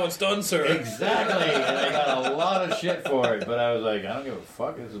not how it's done, sir." Exactly. And I got a lot of shit for it. But I was like, I don't give a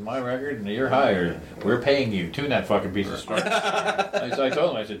fuck. This is my record and you're hired. We're paying you. Tune that fucking piece of scratch. So I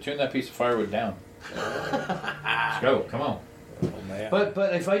told him, I said, tune that piece of firewood down. Let's go. Come on. Oh, man. But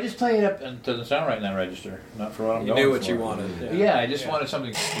if I just play it up, and it doesn't sound right in that register. Not for what I'm you going knew what for. you wanted. Yeah, I just wanted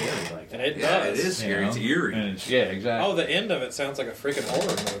something scary like that. And it Yeah, does. it is scary. It's eerie. And yeah, exactly. Oh, the end of it sounds like a freaking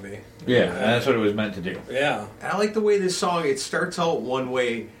horror movie. Yeah, and that's what it was meant to do. Yeah. I like the way this song, it starts out one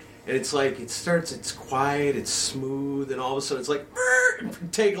way, and it's like, it's quiet, it's smooth, and all of a sudden it's like,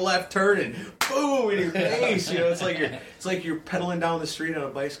 take a left turn, and boom, in your face, it's like you're pedaling down the street on a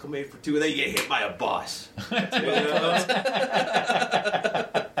bicycle made for two, and then you get hit by a bus.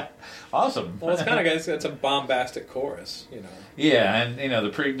 Awesome. Well, it's kind of it's a bombastic chorus, Yeah, and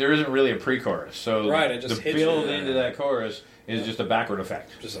there isn't really a pre-chorus, so Right, it just the hits build you. into that chorus is just a backward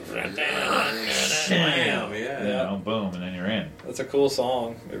effect. Just a Damn, yeah. Boom, and then you're in. It's a cool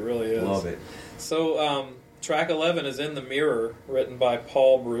song. It really is. Love it. So, track 11 is In the Mirror, written by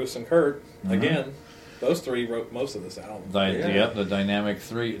Paul, Bruce, and Kurt. Again, those three wrote most of this album. Yep, the dynamic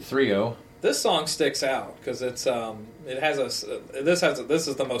trio. This song sticks out because it's this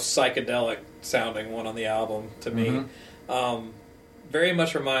is the most psychedelic sounding one on the album to me. Very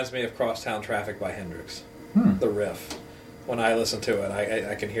much reminds me of Crosstown Traffic by Hendrix. The riff. When I listen to it,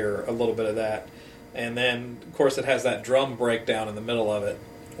 I can hear a little bit of that, and then of course it has that drum breakdown in the middle of it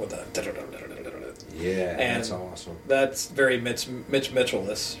with the. Yeah, And that's awesome. That's very Mitch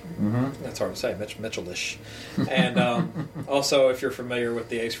Mitchell-ish. That's hard to say, Mitch Mitchell-ish. And also, if you're familiar with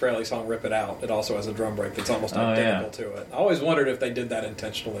the Ace Frehley song "Rip It Out," it also has a drum break that's almost identical to it. I always wondered if they did that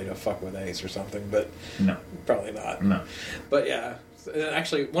intentionally to fuck with Ace or something, but No. probably not. No. But yeah,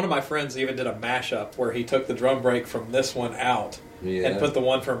 actually, one of my friends even did a mashup where he took the drum break from this one out Yeah. and put the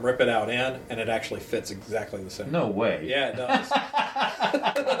one from "Rip It Out" in, and it actually fits exactly the same. No way. Yeah, it does.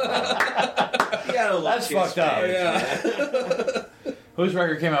 That's fucked up. Yeah. Whose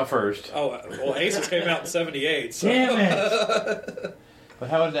record came out first? Oh, well, Aces came out in '78. So. Damn it! But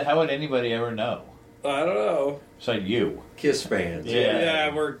how would anybody ever know? I don't know. Besides you. Kiss fans.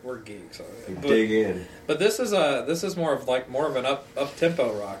 Yeah. we're geeks. Dig in. But this is more of an up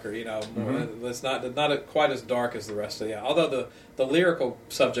tempo rocker. It's not quite as dark as the rest of the. Although the lyrical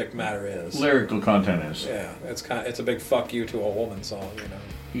subject matter is. Lyrical content is. Yeah, it's a big fuck you to a woman song.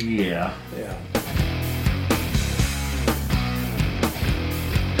 Yeah. Yeah.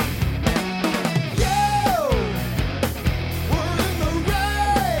 We're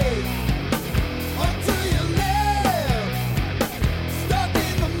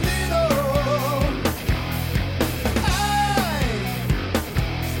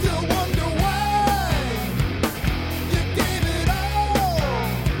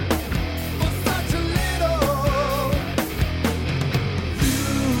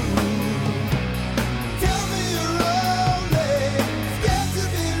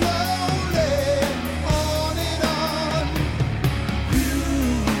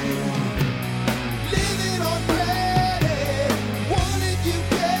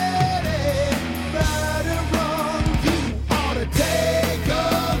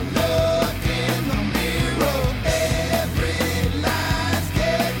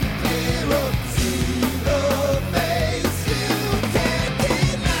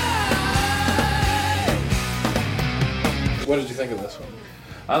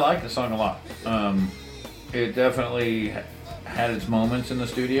I like the song a lot. It definitely had its moments in the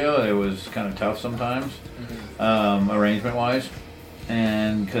studio. It was kind of tough sometimes, arrangement-wise,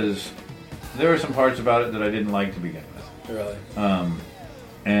 and because there were some parts about it that I didn't like to begin with. Really?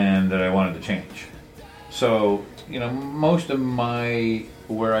 And that I wanted to change. So, most of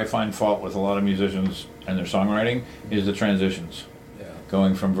where I find fault with a lot of musicians and their songwriting is the transitions. Yeah.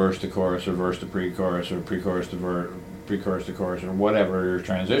 Going from verse to chorus or verse to pre-chorus or pre-chorus to pre-chorus to chorus or whatever your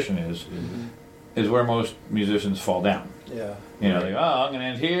transition is where most musicians fall down. Yeah. They go, I'm going to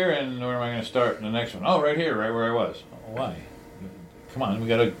end here, and where am I going to start in the next one? Oh, right here, right where I was. Oh, why? Come on, we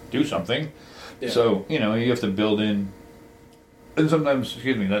got to do something. Yeah. So, you have to build in, and sometimes,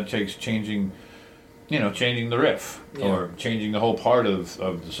 that takes changing the riff, or changing the whole part of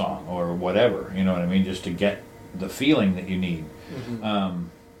the song, or whatever, you know what I mean, just to get the feeling that you need.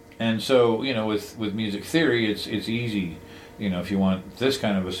 And so, with music theory, it's easy. If you want this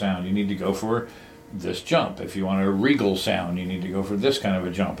kind of a sound, you need to go for this jump. If you want a regal sound, you need to go for this kind of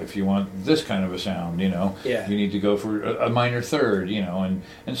a jump. If you want this kind of a sound, you need to go for a minor third, and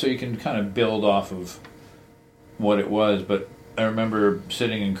so you can kind of build off of what it was. But I remember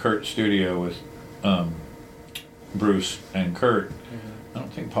sitting in Kurt's studio with Bruce and Kurt. I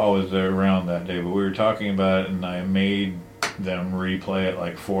don't think Paul was there around that day, but we were talking about it, and I made them replay it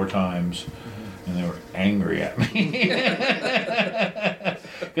like 4 times. And they were angry at me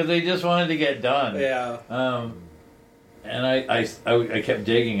because they just wanted to get done. Yeah. And I kept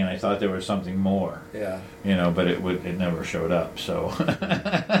digging, and I thought there was something more. Yeah. But it never showed up. So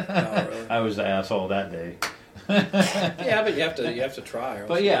Oh, really? I was the asshole that day. Yeah, but you have to try. or else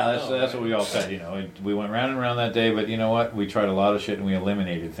But you yeah, don't that's know, what we all said. We went round and round that day, but you know what? We tried a lot of shit, and we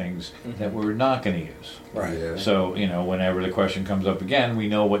eliminated things that we're not going to use. Right. Yeah. So whenever the question comes up again, we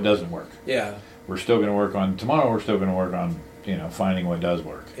know what doesn't work. Yeah. We're still going to work on tomorrow. We're still going to work on finding what does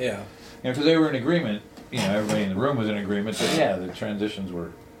work. Yeah. Because they were in agreement. Everybody in the room was in agreement that the transitions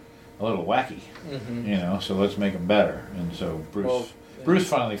were a little wacky. So let's make them better. And so Bruce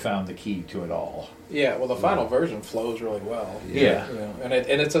finally found the key to it all. Yeah. Well, the final version flows really well. Yeah. And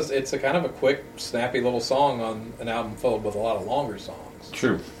it's a kind of a quick, snappy little song on an album filled with a lot of longer songs.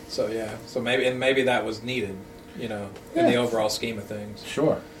 True. So yeah. So maybe that was needed. In the overall scheme of things.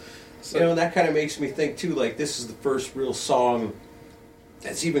 Sure. So, that kind of makes me think too, like this is the first real song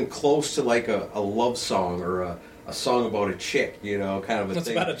that's even close to like a love song or a song about a chick, kind of a it's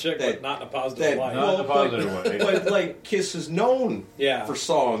thing. about a chick, but not in a positive light. Not in a positive way. But like Kiss is known for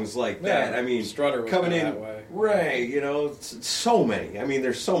songs like that. Yeah, I mean, Strutter was coming in that way. right, it's so many. I mean,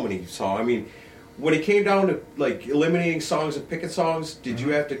 there's so many songs. I mean, when it came down to like eliminating songs and picking songs, did you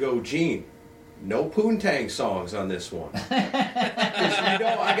have to go, Gene? No Poontang songs on this one. Because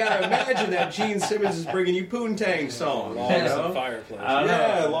I gotta imagine that Gene Simmons is bringing you Poontang songs. Logs in the fireplace.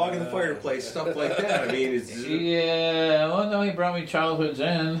 Yeah, Log in the Fireplace, stuff like that. I mean, it's Well, no, he brought me Childhood's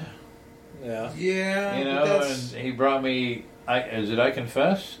End. Yeah. yeah, But that's, and he brought me. Is it I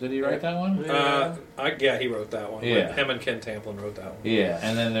Confess? Did he write that one? He wrote that one. Yeah. Him and Ken Tamplin wrote that one. Yeah,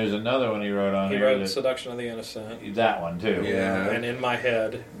 and then there's another one he wrote on He here. wrote Seduction of the Innocent. That one too. Yeah. And In My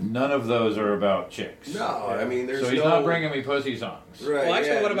Head. None of those are about chicks. no. I mean, there's So he's no, not bringing me pussy songs. Right, Well,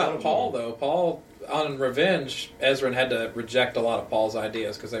 actually, yeah, what none about of Paul, them. though? Paul, on Revenge, Ezrin had to reject a lot of Paul's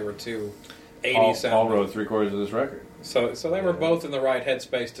ideas because they were too 80s Paul sounding. wrote 3/4 of this record. So they were both in the right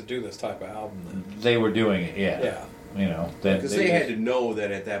headspace to do this type of album. Then. They were doing it, yeah. Yeah. Because they had to know that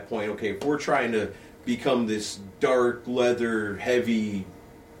at that point, okay, if we're trying to become this dark, leather, heavy,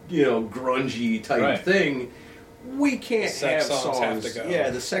 grungy type thing, we can't The sex have songs songs. have to go.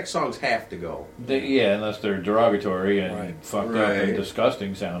 Yeah, the sex songs have to go. Unless they're derogatory and Right. fucked up Right. and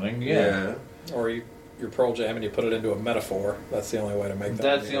disgusting sounding. Yeah. Or you're Pearl Jam and you put it into a metaphor. That's the only way to make that.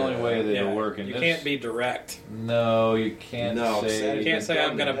 That's the only way that Yeah. it'll work in You this. can't be direct. No, you can't No, say. You can't say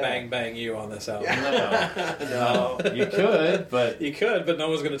I'm going to done bang you on this album. No. You could, but You could, but no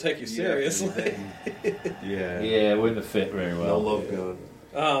one's going to take you seriously. Yeah. yeah, it wouldn't have fit very No well. love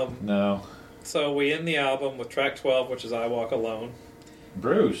gun. No. So we end the album with track 12, which is I Walk Alone.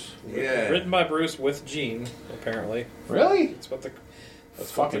 Bruce. Yeah. Written by Bruce with Gene, apparently. Really? That's what the... That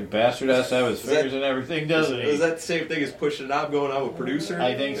fucking bastard has to have his Is that- fingers and everything, doesn't he? Is that the same thing as pushing a knob going on with producer?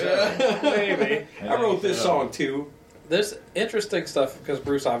 I think so. Maybe. I wrote this song too. There's interesting stuff because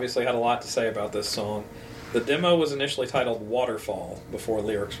Bruce obviously had a lot to say about this song. The demo was initially titled Waterfall before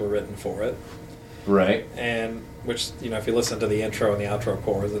lyrics were written for it. Right. And which, if you listen to the intro and the outro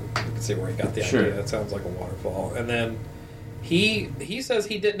chorus, you can see where he got the Sure. idea. It sounds like a waterfall. And then he says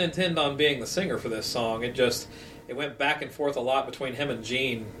he didn't intend on being the singer for this song. It went back and forth a lot between him and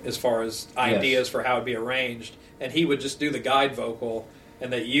Gene as far as ideas for how it'd be arranged. And he would just do the guide vocal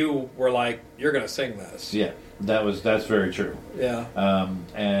and that you were like, "You're going to sing this." Yeah, that's very true. Yeah.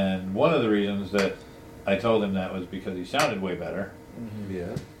 And one of the reasons that I told him that was because he sounded way better,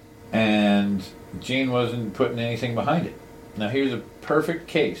 Yeah. and Gene wasn't putting anything behind it. Now here's a perfect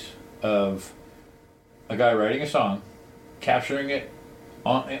case of a guy writing a song, capturing it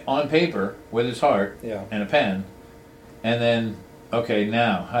on paper with his heart Yeah. and a pen, and then, okay,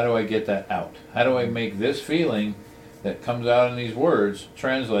 now how do I get that out? How do I make this feeling that comes out in these words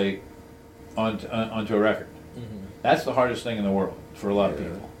translate onto a record? That's the hardest thing in the world for a lot of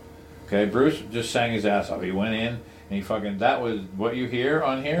people. Okay, Bruce just sang his ass off. He went in and he fucking, that was what you hear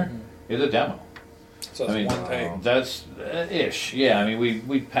on here is a demo. So it's one take. That's ish. Yeah, I mean,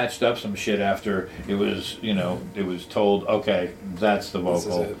 we patched up some shit after it was, it was told, okay, that's the This is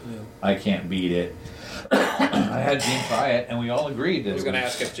vocal. it. Yeah. I can't beat it. I had Gene try it, and we all agreed that I was it going to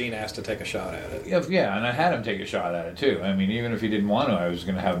ask if Gene asked to take a shot at it. Yeah, and I had him take a shot at it too. I mean, even if he didn't want to, I was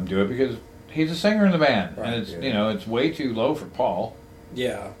going to have him do it because he's a singer in the band, Right, and it's yeah. it's way too low for Paul.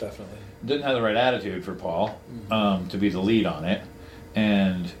 Yeah, definitely. Didn't have the right attitude for Paul to be the lead on it,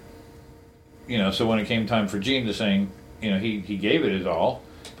 and so when it came time for Gene to sing, he gave it his all,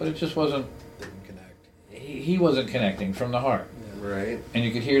 but it just wasn't. Didn't connect. He wasn't connecting from the heart, Right. and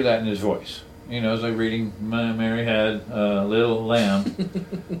you could hear that in his voice. It's like reading Mary had a little lamb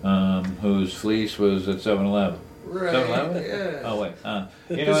whose fleece was at 7-Eleven. Right. 7-Eleven? Yeah. Oh, wait. You know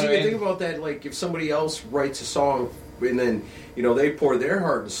Because what you I mean? think about that, like if somebody else writes a song and then they pour their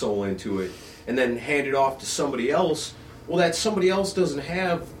heart and soul into it, and then hand it off to somebody else. Well, that somebody else doesn't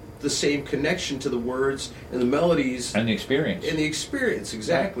have the same connection to the words and the melodies And the experience. and the experience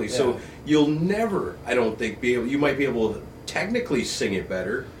exactly. Yeah. So you'll never, I don't think, be able. You might be able to technically sing it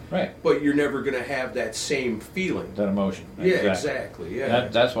better, Right. but you're never going to have that same feeling. That emotion. Yeah, exactly. Yeah.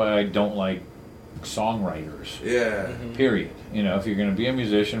 That's why I don't like songwriters. Yeah. Period. If you're going to be a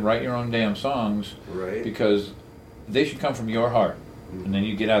musician, write your own damn songs Right. because they should come from your heart, and then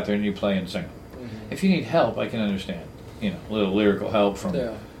you get out there and you play and sing them. If you need help, I can understand. A little lyrical help from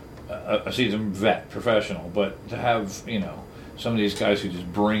Yeah. a seasoned vet professional, but to have some of these guys who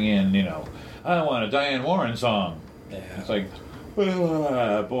just bring in I want a Diane Warren song. Yeah. It's like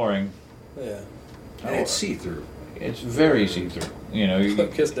boring. Yeah. And it's see-through. It's very see-through. You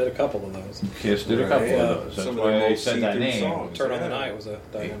Kiss did a couple of those. Kiss did a couple Right, of yeah. those. That's Some of why their I most said that see-through name. songs. Turn on the Yeah. Night was a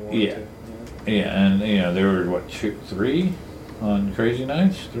Diane Warren Yeah. too. Yeah, and there were what 3 on Crazy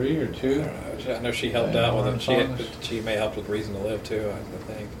Nights, 3 or 2. I know she helped Diane out with Warren it. songs. She may have helped with Reason to Live too.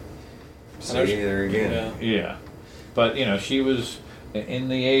 I think. See, I know she- there again. Yeah. Yeah, but she was in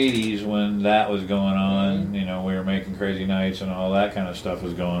the '80s when that was going on. We were making Crazy Nights and all that kind of stuff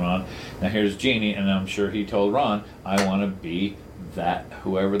was going on. Now here's Jeannie, and I'm sure he told Ron, "I want to be that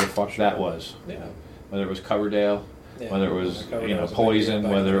whoever the fuck that was." Yeah. Whether it was Coverdale, Yeah. whether it was Coverdale was a big Poison, deal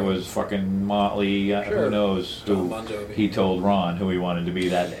back whether it then. was fucking Motley, Sure. who knows John who Bon Jovi. he told Ron who he wanted to be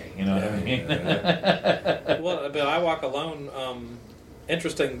that day. You know what I mean? Well, but I Walk Alone.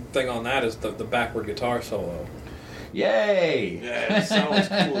 Interesting thing on that is the backward guitar solo. Yay! Yeah, it sounds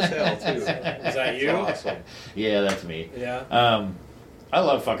cool as hell too. Is that That's you? awesome. Yeah, that's me. Yeah. I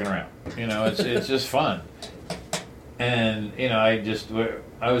love fucking around. It's just fun. And I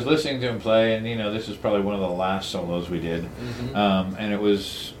was listening to him play, and this is probably one of the last solos we did. And it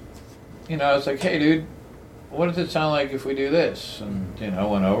was, I was like, hey, dude, what does it sound like if we do this? And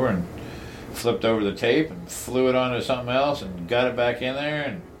went over and flipped over the tape and flew it onto something else and got it back in there.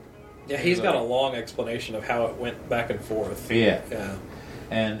 And Yeah, he's got a long explanation of how it went back and forth. yeah. Yeah.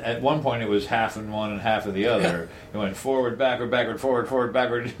 And at one point it was half in one and half of the other. It went forward, backward, backward, forward, forward,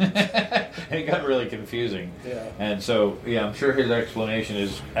 backward. And it got really confusing. Yeah. And so, yeah, I'm sure his explanation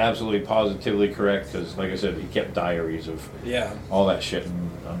is absolutely positively correct because, like I said, he kept diaries of Yeah. all that shit. And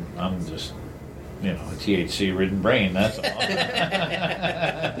I'm just, a THC-ridden brain, that's all.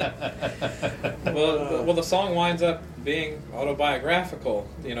 Well, the song winds up being autobiographical,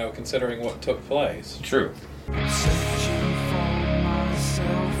 considering what took place. True. Searching for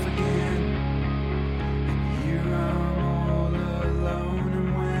myself again, and here I'm all alone.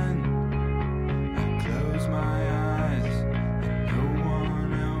 And when I close my eyes, and no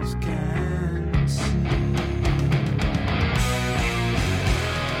one else can see,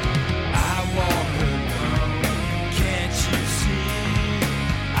 I walk alone. Can't you see?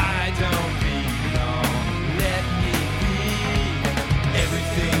 I don't belong. Let me be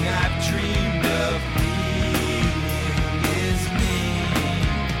everything I've dreamed of.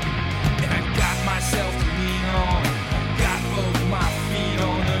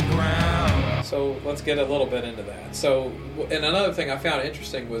 So let's get a little bit into that. So, and another thing I found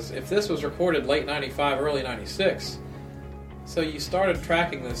interesting was if this was recorded late '95, early '96, So you started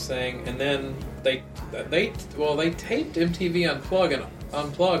tracking this thing, and then they taped MTV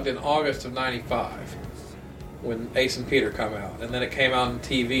Unplugged in August of '95 when Ace and Peter come out, and then it came out on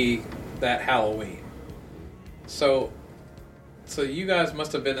TV that Halloween. So you guys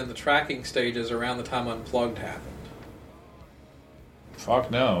must have been in the tracking stages around the time Unplugged happened. Fuck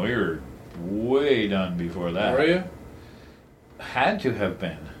no, we were way done before that. Were you? Had to have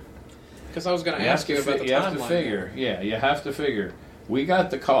been. Because I was going to ask you about the timeline. You have to figure. Yeah, you have to figure. We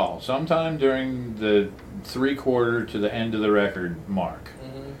got the call sometime during the 3/4 to the end of the record mark.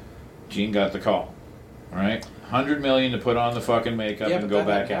 Mm-hmm. Gene got the call. All right, $100 million to put on the fucking makeup and go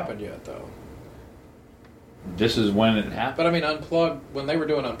back out. Happened yet, though. This is when it happened. But I mean, Unplugged. When they were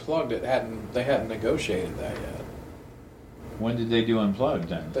doing Unplugged, they hadn't negotiated that yet. When did they do Unplugged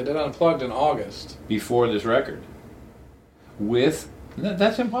then? They did Unplugged in August. Before this record.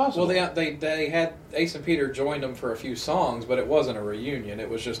 That's impossible. Well, they had Ace and Peter joined them for a few songs, but it wasn't a reunion. It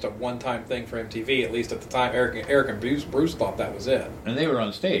was just a one-time thing for MTV. At least at the time, Eric and Bruce thought that was it. And they were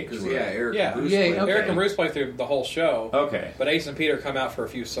on stage. Eric Yeah, and Bruce yeah, played. okay. Eric and Bruce played through the whole show. Okay. But Ace and Peter come out for a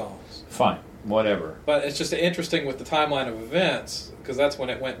few songs. Fine. Whatever. But it's just interesting with the timeline of events, because that's when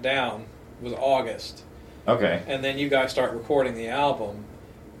it went down, was August. Okay. And then you guys start recording the album,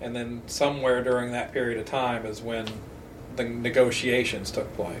 and then somewhere during that period of time is when the negotiations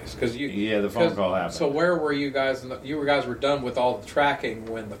took place. The phone call happened. So where were you guys? You guys were done with all the tracking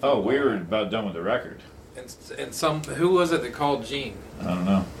when the phone call we were happened. about done with the record. And who was it that called Gene? I don't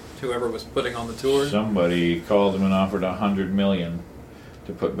know. Whoever was putting on the tour? Somebody called him and offered $100 million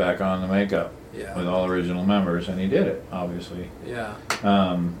to put back on the makeup Yeah. with all original members, and he did it, obviously. Yeah.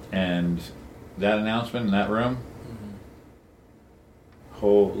 And that announcement in that room,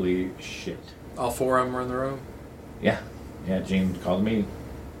 holy shit. All four of them were in the room? Yeah, Gene called me.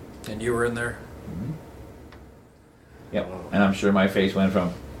 And you were in there? Mm-hmm. Yep, and I'm sure my face went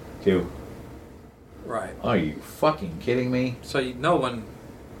from to, Right. are you fucking kidding me? So no one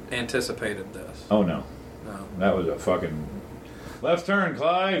anticipated this? Oh no, No. that was a fucking left turn,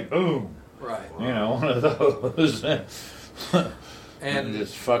 Clyde, boom. Right. You know, one of those. And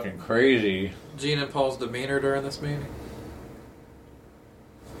just fucking crazy. Gene and Paul's demeanor during this meeting?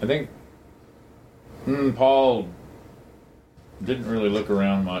 I think Paul didn't really look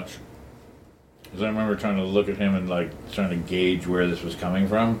around much. Because I remember trying to look at him and trying to gauge where this was coming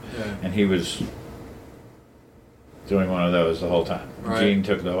from. Yeah. And he was doing one of those the whole time. Right. Gene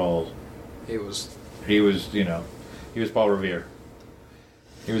took the whole... He was... He was Paul Revere.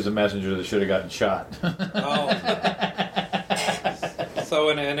 He was the messenger that should have gotten shot. Oh. So,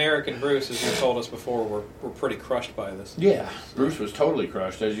 and Eric and Bruce, as you told us before, were pretty crushed by this. Yeah, Bruce was totally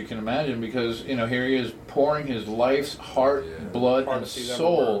crushed, as you can imagine, because, here he is pouring his life's heart, blood, Hard and to see that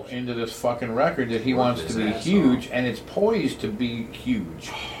soul reversed. into this fucking record that he wants to his be ass huge, off. and it's poised to be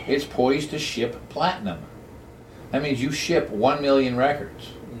huge. It's poised to ship platinum. That means you ship 1 million records.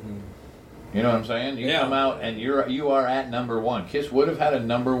 You know what I'm saying? You Yeah. come out and you are at number one. Kiss would have had a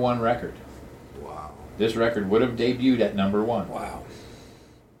number one record. Wow. This record would have debuted at number one. Wow.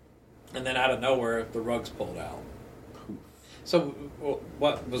 And then out of nowhere, the rug's pulled out. So,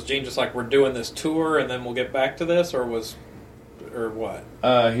 what was Gene just like? We're doing this tour, and then we'll get back to this, or what?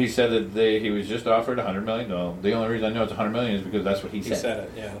 He said that he was just offered $100 million. No, the only reason I know it's $100 million is because that's what he said. He said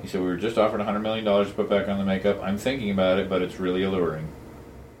it, yeah. He said we were just offered $100 million to put back on the makeup. I'm thinking about it, but it's really alluring.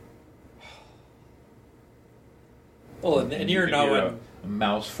 Well, and you're You could hear knowing, a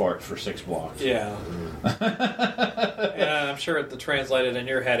mouse fart for 6 blocks. yeah. And I'm sure the translated in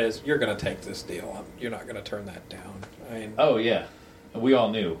your head is, you're going to take this deal. You're not going to turn that down. I mean, Oh yeah, we all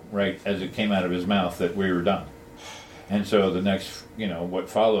knew right as it came out of his mouth that we were done. And so the next, what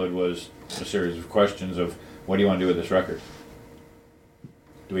followed was a series of questions of, what do you want to do with this record?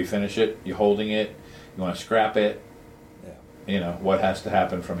 Do we finish it? You holding it? You want to scrap it? yeah. What has to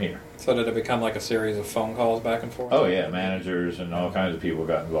happen from here? So did it become like a series of phone calls back and forth? Oh yeah, managers and all kinds of people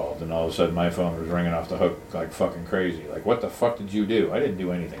got involved, and all of a sudden my phone was ringing off the hook like fucking crazy. Like, what the fuck did you do? I didn't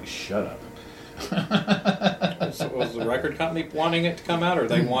do anything. Shut up. So was the record company wanting it to come out, or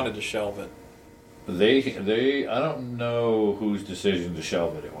they wanted to shelve it? They I don't know whose decision to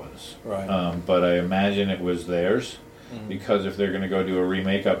shelve it was. Right. But I imagine it was theirs, Mhm. because if they're going to go do a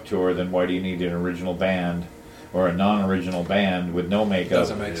remake-up tour, then why do you need an original band or a non-original band with no makeup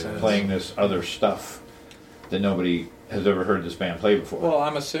Doesn't make sense. playing this other stuff that nobody has ever heard this band play before? Well,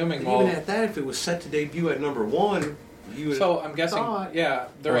 I'm assuming. Even at that, if it was set to debut at number one, you would. So I'm guessing. thought. Yeah.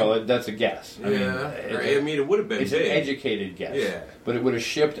 Well, that's a guess. Yeah. It would have been it's big. an educated guess. Yeah. But it would have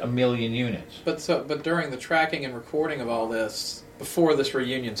shipped 1 million units. But during the tracking and recording of all this, before this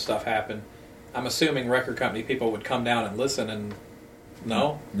reunion stuff happened, I'm assuming record company people would come down and listen and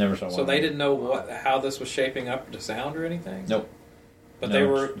no. Never saw one. So they didn't know how this was shaping up to sound or anything. Nope. But No, they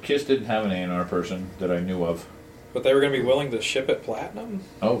were. Kiss didn't have an A&R person that I knew of. But they were going to be willing to ship it platinum.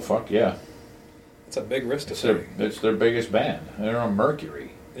 Oh fuck yeah! It's a big risk to It's their biggest band. They're on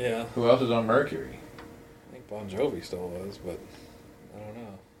Mercury. Yeah. Who else is on Mercury? I think Bon Jovi still was, but I don't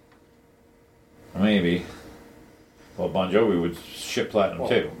know. Maybe. Well, Bon Jovi would ship platinum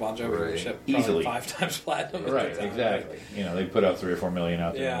too. Bon Jovi would Right. ship Easily. 5 times platinum. at Right, the time. exactly. You know, they put out 3 or 4 million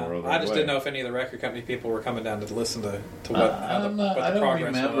out there in Yeah, the world. I just right didn't away. know if any of the record company people were coming down to listen to what, how the, I'm not, what I the don't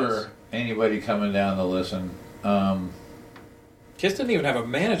progress remember was. anybody coming down to listen. Kiss didn't even have a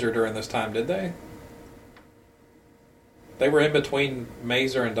manager during this time, did they? They were in between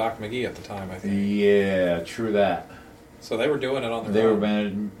Mazer and Doc McGee at the time, I think. Yeah, true that. So they were doing it on their They own. were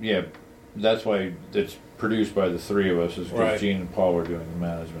managed. Yeah, that's why it's produced by the 3 of us, is because Right. Gene and Paul were doing the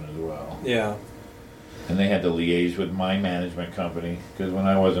management as well. Yeah. And they had to liaise with my management company, because when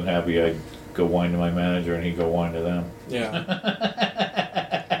I wasn't happy, I'd go whine to my manager and he'd go whine to them. Yeah.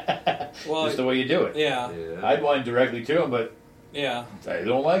 Well, Just the way you do it. yeah. Yeah. I'd whine directly to him, but Yeah. I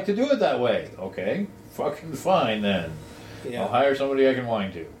don't like to do it that way. Okay, fucking fine then. Yeah. I'll hire somebody I can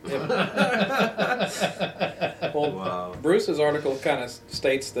whine to. Well, Wow. Bruce's article kind of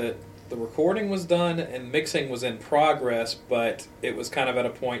states that the recording was done and mixing was in progress, but it was kind of at a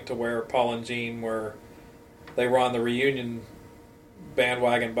point to where Paul and Gene were on the reunion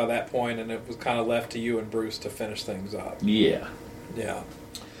bandwagon by that point, and it was kind of left to you and Bruce to finish things up. Yeah. Yeah.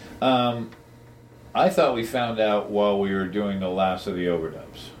 I thought we found out while we were doing the last of the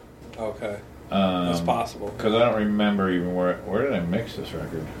overdubs. Okay. That's possible. Because I don't remember even where did I mix this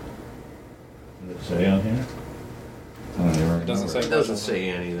record? Did it say on here? I don't even remember. It doesn't say. It doesn't say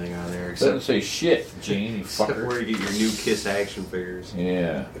anything on there It doesn't except, say shit, Gene, you except fucker. where you get your new Kiss action figures.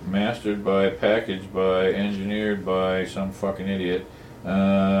 Yeah, mastered by, packaged by, engineered by some fucking idiot.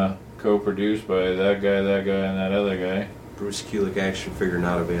 Co-produced by that guy, and that other guy. Bruce Kulick action figure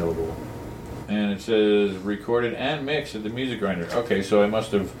not available. And it says recorded and mixed at the Music Grinder. Okay, so I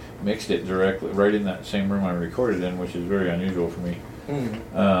must have mixed it directly, right in that same room I recorded in, which is very unusual for me.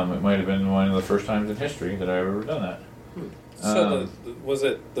 It might have been one of the first times in history that I've ever done that. So was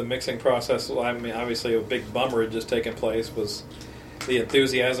it the mixing process? Well, I mean, obviously a big bummer had just taken place. Was the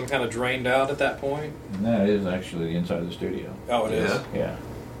enthusiasm kind of drained out at that point? And that is actually inside the studio. Oh, it is. Yeah. Yeah.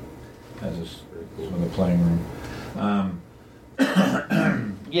 That's just in the playing room.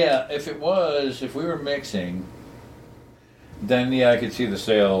 Yeah, if we were mixing, then yeah, I could see the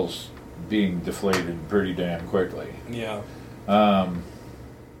sales being deflated pretty damn quickly. Yeah.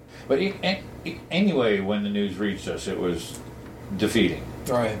 But anyway, when the news reached us, it was defeating.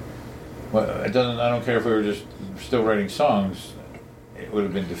 Right. Well, it doesn't. I don't care if we were just still writing songs; it would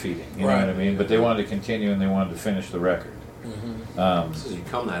have been defeating. You know Right. what I mean? But they wanted to continue and they wanted to finish the record. Since you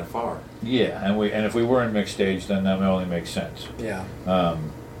come that far. Yeah, and if we were in mixed stage, then that only makes sense. Yeah.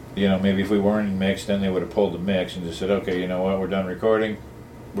 You know, maybe if we weren't in mix, then they would have pulled the mix and just said, okay, you know what, we're done recording,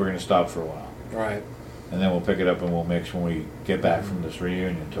 we're going to stop for a while. Right. And then we'll pick it up and we'll mix when we get back from this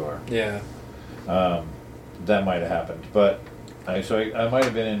reunion tour. Yeah. That might have happened. But I might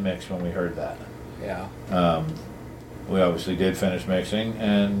have been in mix when we heard that. Yeah. We obviously did finish mixing,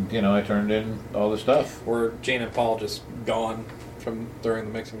 and, you know, I turned in all the stuff. Were Gene and Paul just gone from during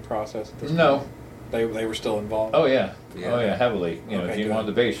the mixing process? At this No. point? They were still involved. Oh, yeah. Yeah. Oh, yeah, heavily. You know, Okay, Gene good. wanted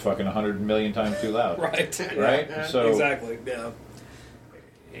the bass fucking 100 million times too loud. Right. Right? Yeah. So- Exactly. Yeah.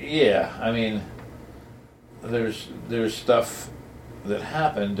 Yeah, I mean, there's stuff that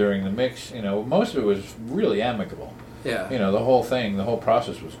happened during the mix. You know, most of it was really amicable. Yeah. You know, the whole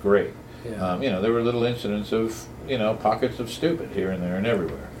process was great. Yeah. You know, there were little incidents of, you know, pockets of stupid here and there and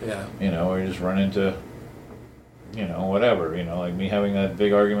everywhere. Yeah. You know, or you just run into, you know, whatever. You know, like me having that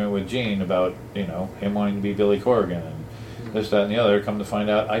big argument with Gene about, you know, him wanting to be Billy Corgan and this, that, and the other. Come to find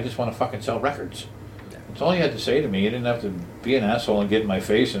out, I just want to fucking sell records. That's all you had to say to me. You didn't have to be an asshole and get in my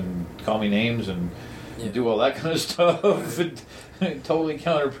face and call me names and do all that kind of stuff. Totally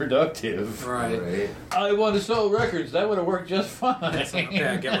counterproductive. Right. I want to sell records. That would have worked just fine. Okay,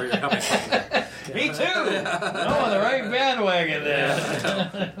 I get where you're coming from. Me too. I'm on the right bandwagon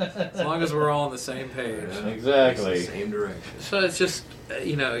then. As long as we're all on the same page. Exactly. Same direction. So it's just,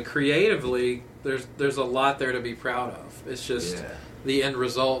 you know, creatively, there's a lot there to be proud of. It's just Yeah. the end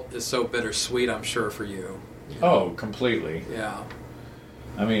result is so bittersweet, I'm sure, for you. Oh, completely. Yeah.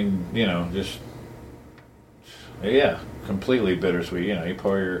 I mean, you know, just yeah, completely bittersweet. You know, you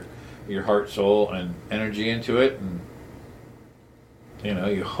pour your heart, soul, and energy into it, and you know,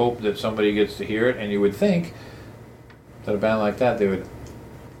 you hope that somebody gets to hear it, and you would think that a band like that, they would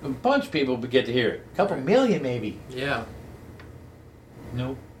a bunch of people get to hear it. A couple million, maybe. Yeah.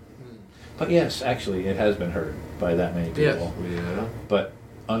 Nope. But yes, actually, it has been heard by that many people. Yeah. But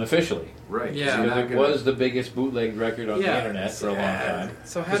unofficially. Right. Yeah. Because it was the biggest bootleg record on the internet for a long time.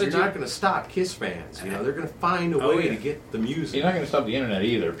 So how Because did you're you? not going to stop Kiss fans. You know, they're going to find a Oh, way yeah. to get the music. You're not going to stop the internet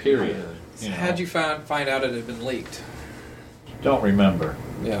either, period. Yeah. You know. How'd you find out it had been leaked? Don't remember.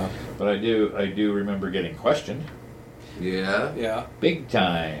 Yeah. But I do remember getting questioned. Yeah. Yeah. Big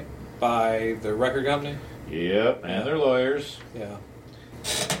time. By the record company. Yep, and their lawyers. Yeah.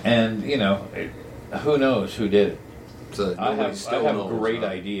 And, who knows who did it. So I nobody have still knows, great huh?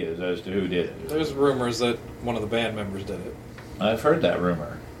 ideas as to who did it. There's rumors that one of the band members did it, I've heard that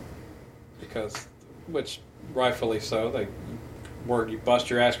rumor. which rightfully so. You bust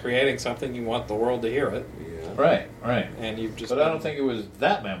your ass creating something, you want the world to hear it, Yeah. Right. and you've just. But I don't think it was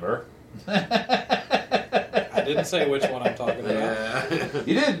that member. I didn't say which one I'm talking about. Yeah.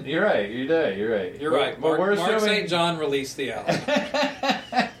 You didn't. You're right. You're right. You're right. But Mark, we're Mark assuming. St. John released the album.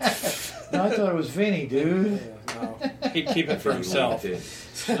 No, I thought it was Vinny, dude. Yeah, no, he'd keep it for himself.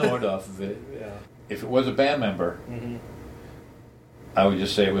 Snored off of it. Yeah. If it was a band member, Mm-hmm. I would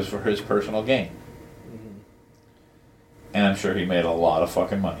just say it was for his personal gain. And I'm sure he made a lot of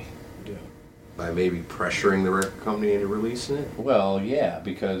fucking money. Yeah. By maybe pressuring the record company into releasing it. Well, yeah,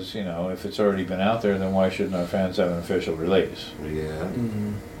 because, if it's already been out there, then why shouldn't our fans have an official release? Yeah.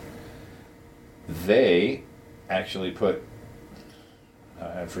 Mm-hmm. They actually put,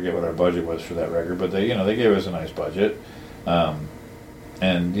 I forget what our budget was for that record, but they gave us a nice budget. And,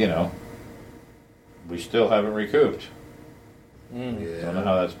 we still haven't recouped. Mm. Yeah. Don't know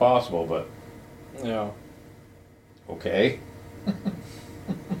how that's possible, but Yeah. okay.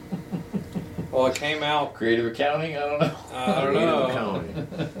 Well, it came out. Creative accounting? I don't know. I don't know.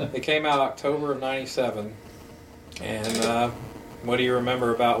 Counting. It came out October of '97, and what do you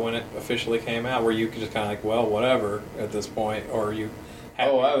remember about when it officially came out? Were you just kind of like, well, whatever at this point, or you?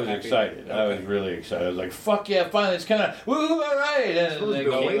 Oh, I was happy? excited. I was Okay. really excited. I was like, fuck yeah, finally, it's kind of, woo, all right. And Supposed then to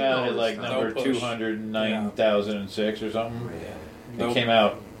it be came waiting out all at like this number time. No push. 209,006 or something. No, It came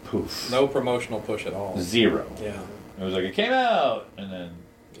out, poof. no promotional push at all. Zero. Yeah, It was like, it came out, and then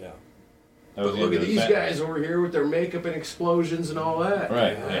yeah. that was But the look end at of the these sentence. guys over here with their makeup and explosions and all that.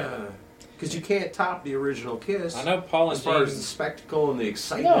 Right, yeah. Because you can't top the original Kiss. I know Paul and As far as Gene. the spectacle and the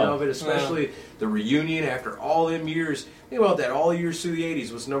excitement No. of it, especially the reunion after all them years. Think about that. All the years through the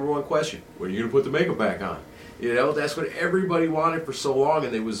 80s was the number one question. When are you going to put the makeup back on? That's what everybody wanted for so long,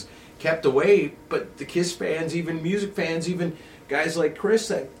 and it was kept away. But the Kiss fans, even music fans, even guys like Chris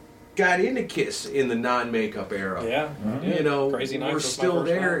that got into Kiss in the non-makeup era. Yeah, Crazy Nights we're was my still first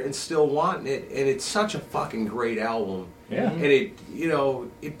there album. and still wanting it, and it's such a fucking great album. Yeah. And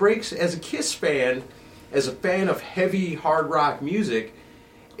it breaks, as a Kiss fan, as a fan of heavy hard rock music,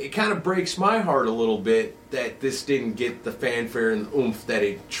 it kind of breaks my heart a little bit that this didn't get the fanfare and oomph that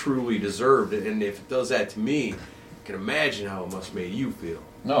it truly deserved. And if it does that to me, I can imagine how it must have made you feel.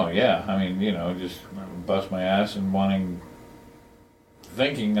 No, yeah. I mean, just bust my ass and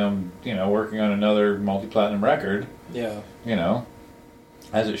thinking I'm, working on another multi-platinum record, yeah.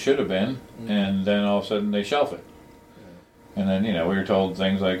 as it should have been, and then all of a sudden they shelf it. And then, we were told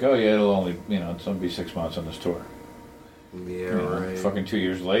things like, oh yeah, it'll only, it's going to be 6 months on this tour. Yeah, right. Fucking 2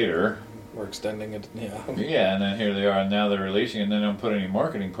 years later. We're extending it. Yeah. Yeah, and then here they are, and now they're releasing it, and they don't put any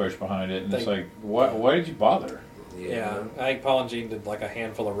marketing push behind it, and it's They- like, why did you bother? Yeah, I think Paul and Gene did like a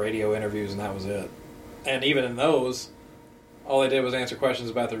handful of radio interviews, and that was it. And even in those, all they did was answer questions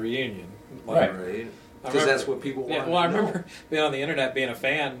about the reunion. Right. Right. I Because remember- that's what people want. Yeah, well, I remember being on the internet, being a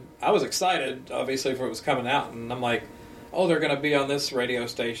fan. I was excited, obviously, for it was coming out, and I'm like, oh, they're going to be on this radio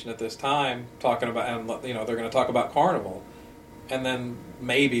station at this time talking about, and they're going to talk about Carnival, and then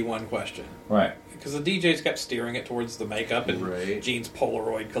maybe one question. Right. Because the DJs kept steering it towards the makeup and Right. Gene's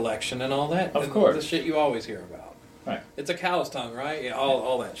Polaroid collection and all that. Of and course. the shit you always hear about. Right. It's a cow's tongue, right? Yeah,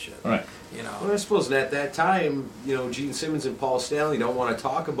 all that shit. Right. Well, I suppose at that time, Gene Simmons and Paul Stanley don't want to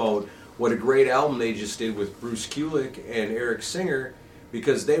talk about what a great album they just did with Bruce Kulick and Eric Singer,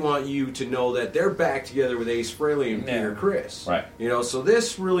 because they want you to know that they're back together with Ace Frehley and Peter Yeah. Criss. Right. So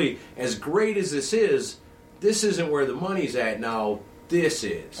this really, as great as this isn't where the money's at now. This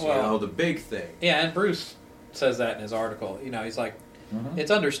is, Well- the big thing. Yeah, and Bruce says that in his article. He's like,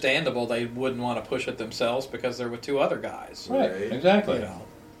 it's understandable they wouldn't want to push it themselves because they're with two other guys. Right. Right. Exactly.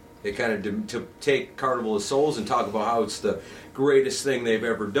 They kind of to take Carnival of Souls and talk about how it's the greatest thing they've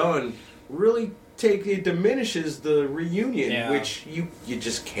ever done. Really it diminishes the reunion, Yeah. which you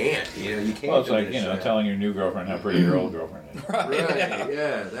just can't. You can't. Well, it's like, diminish that. telling your new girlfriend how pretty your old girlfriend is. Right?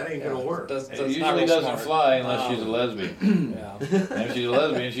 Yeah, that ain't gonna work. Does It not usually real doesn't smart. fly unless she's a lesbian. Yeah. And if she's a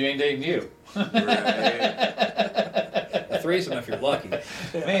lesbian, she ain't dating you. Right. A threesome if you're lucky. Man.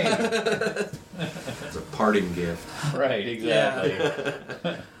 It's a parting gift. Right,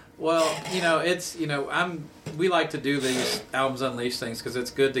 exactly. Well, it's we like to do these Albums Unleashed things because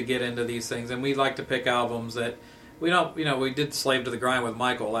it's good to get into these things, and we like to pick albums that we don't. We did Slave to the Grind with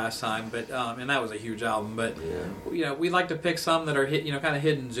Michael last time, but and that was a huge album. But we like to pick some that are kind of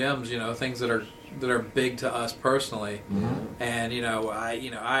hidden gems. Things that are big to us personally, and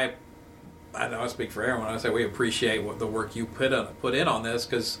I know I speak for everyone when I say we appreciate the work you put in on this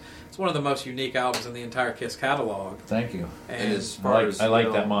because it's one of the most unique albums in the entire Kiss catalog. Thank you. And as far as I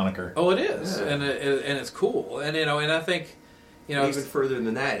like that moniker. Oh, it is, Yeah. and it's cool, and and I think even further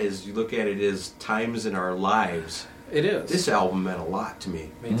than that is you look at it as times in our lives. it is. This album meant a lot to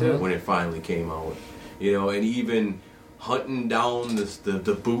me. Me too. When it finally came out, and even hunting down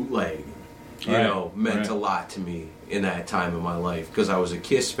the bootleg, meant a lot to me in that time of my life because I was a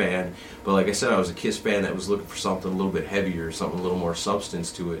Kiss fan. But like I said, I was a Kiss fan that was looking for something a little bit heavier, something a little more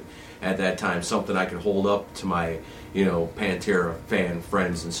substance to it at that time, something I could hold up to my Pantera fan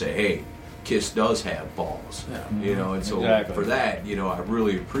friends and say, hey, Kiss does have balls. Yeah. And so Exactly. for that, I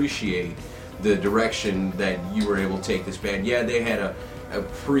really appreciate the direction that you were able to take this band. Yeah, they had a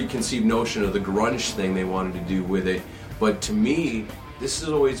preconceived notion of the grunge thing they wanted to do with it, but to me, this has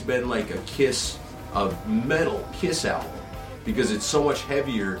always been like a metal Kiss album because it's so much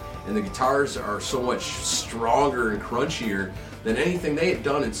heavier and the guitars are so much stronger and crunchier than anything they had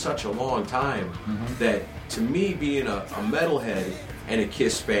done in such a long time that to me, being a metalhead and a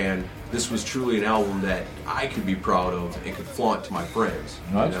Kiss fan, this was truly an album that I could be proud of and could flaunt to my friends.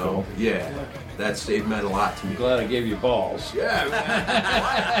 That's cool. Yeah, it meant a lot to me. I'm glad I gave you balls. Yeah, man.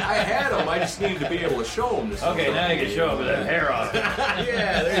 I had them. I just needed to be able to show them. Okay, now you can show up with that hair on.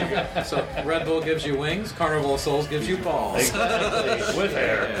 Yeah, there you go. So Red Bull gives you wings, Carnival of Souls gives you balls. Exactly, with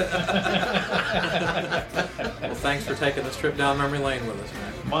hair. Well, thanks for taking this trip down memory lane with us,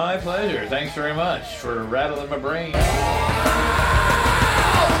 man. My pleasure. Thanks very much for rattling my brain.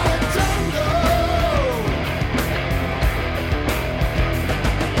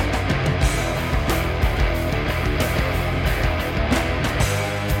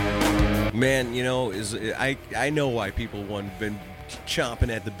 Man, I know why people been chomping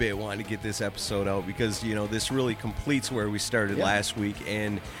at the bit wanting to get this episode out because, this really completes where we started last week.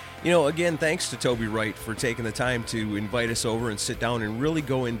 And, again, thanks to Toby Wright for taking the time to invite us over and sit down and really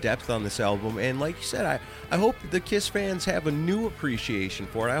go in depth on this album. And like you said, I hope the Kiss fans have a new appreciation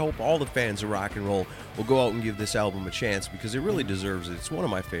for it. I hope all the fans of rock and roll will go out and give this album a chance because it really deserves it. It's one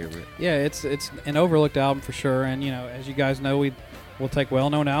of my favorite. Yeah, it's an overlooked album for sure. And, as you guys know, we'll take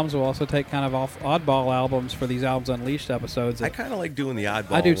well-known albums. We'll also take kind of oddball albums for these Albums Unleashed episodes. I kind of like doing the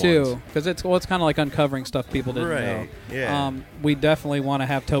oddball I do too, ones. because it's kind of like uncovering stuff people didn't know. Right, yeah. We definitely want to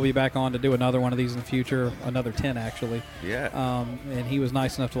have Toby back on to do another one of these in the future, another 10 actually. Yeah. And he was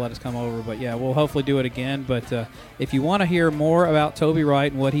nice enough to let us come over. But yeah, we'll hopefully do it again. But if you want to hear more about Toby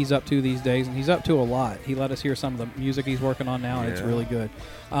Wright and what he's up to these days, and he's up to a lot. He let us hear some of the music he's working on now, and it's Yeah. really good.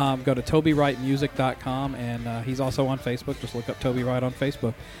 Go to TobyWrightMusic.com, and he's also on Facebook. Just look up Toby Wright on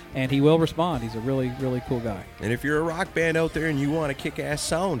Facebook, and he will respond. He's a really, really cool guy. And if you're a rock band out there and you want a kick-ass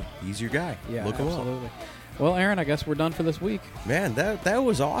sound, he's your guy. Yeah, Look him up. absolutely. Well, Aaron, I guess we're done for this week. Man, that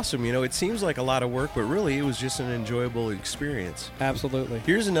was awesome. It seems like a lot of work, but really it was just an enjoyable experience. Absolutely.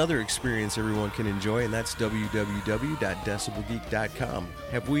 Here's another experience everyone can enjoy, and that's www.decibelgeek.com.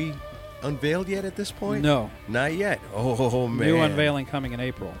 Have we unveiled yet at this point? No. Not yet. Oh, man. New unveiling coming in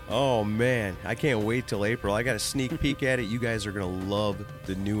April. Oh, man. I can't wait till April. I got a sneak peek at it. You guys are going to love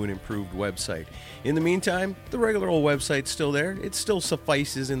the new and improved website. In the meantime, the regular old website's still there. It still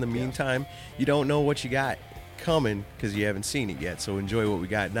suffices in the meantime. You don't know what you got coming because you haven't seen it yet, so enjoy what we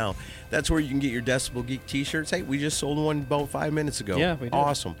got now. That's where you can get your Decibel Geek t-shirts. Hey, we just sold one about 5 minutes ago. Yeah, we did.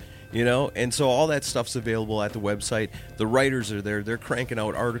 Awesome. And so all that stuff's available at the website. The writers are there. They're cranking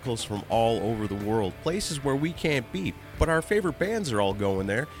out articles from all over the world, places where we can't be, but our favorite bands are all going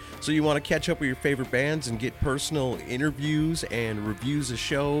there. So you want to catch up with your favorite bands and get personal interviews and reviews of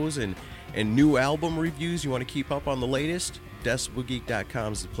shows and new album reviews. You want to keep up on the latest?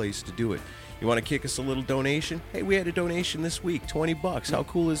 DecibelGeek.com is the place to do it. You want to kick us a little donation? Hey, we had a donation this week, $20. How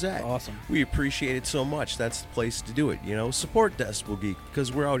cool is that? Awesome. We appreciate it so much. That's the place to do it. Support Decibel Geek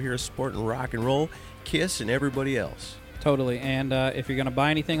because we're out here supporting rock and roll, Kiss, and everybody else. Totally. And if you're going to buy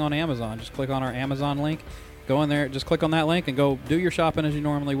anything on Amazon, just click on our Amazon link. Go in there, just click on that link and go do your shopping as you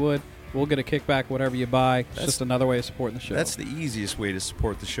normally would. We'll get a kickback, whatever you buy. It's That's- just another way of supporting the show. That's the easiest way to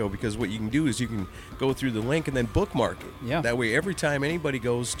support the show, because what you can do is you can go through the link and then bookmark it. Yeah. That way, every time anybody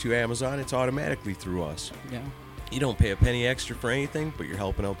goes to Amazon, it's automatically through us. yeah. You don't pay a penny extra for anything, but you're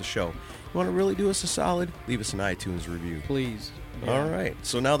helping out the show. You want to really do us a solid? Leave us an iTunes review. Please. All right.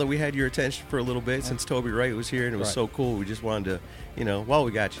 So now that we had your attention for a little bit, since Toby Wright was here and it was Right. so cool, we just wanted to, while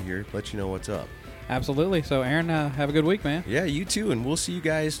we got you here, let you know what's up. Absolutely. So, Aaron, have a good week, man. Yeah, you too, and we'll see you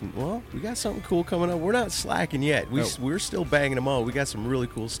guys. Well, we got something cool coming up. We're not slacking yet. We're still banging them out. We got some really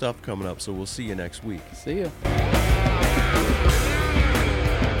cool stuff coming up, so we'll see you next week. See ya.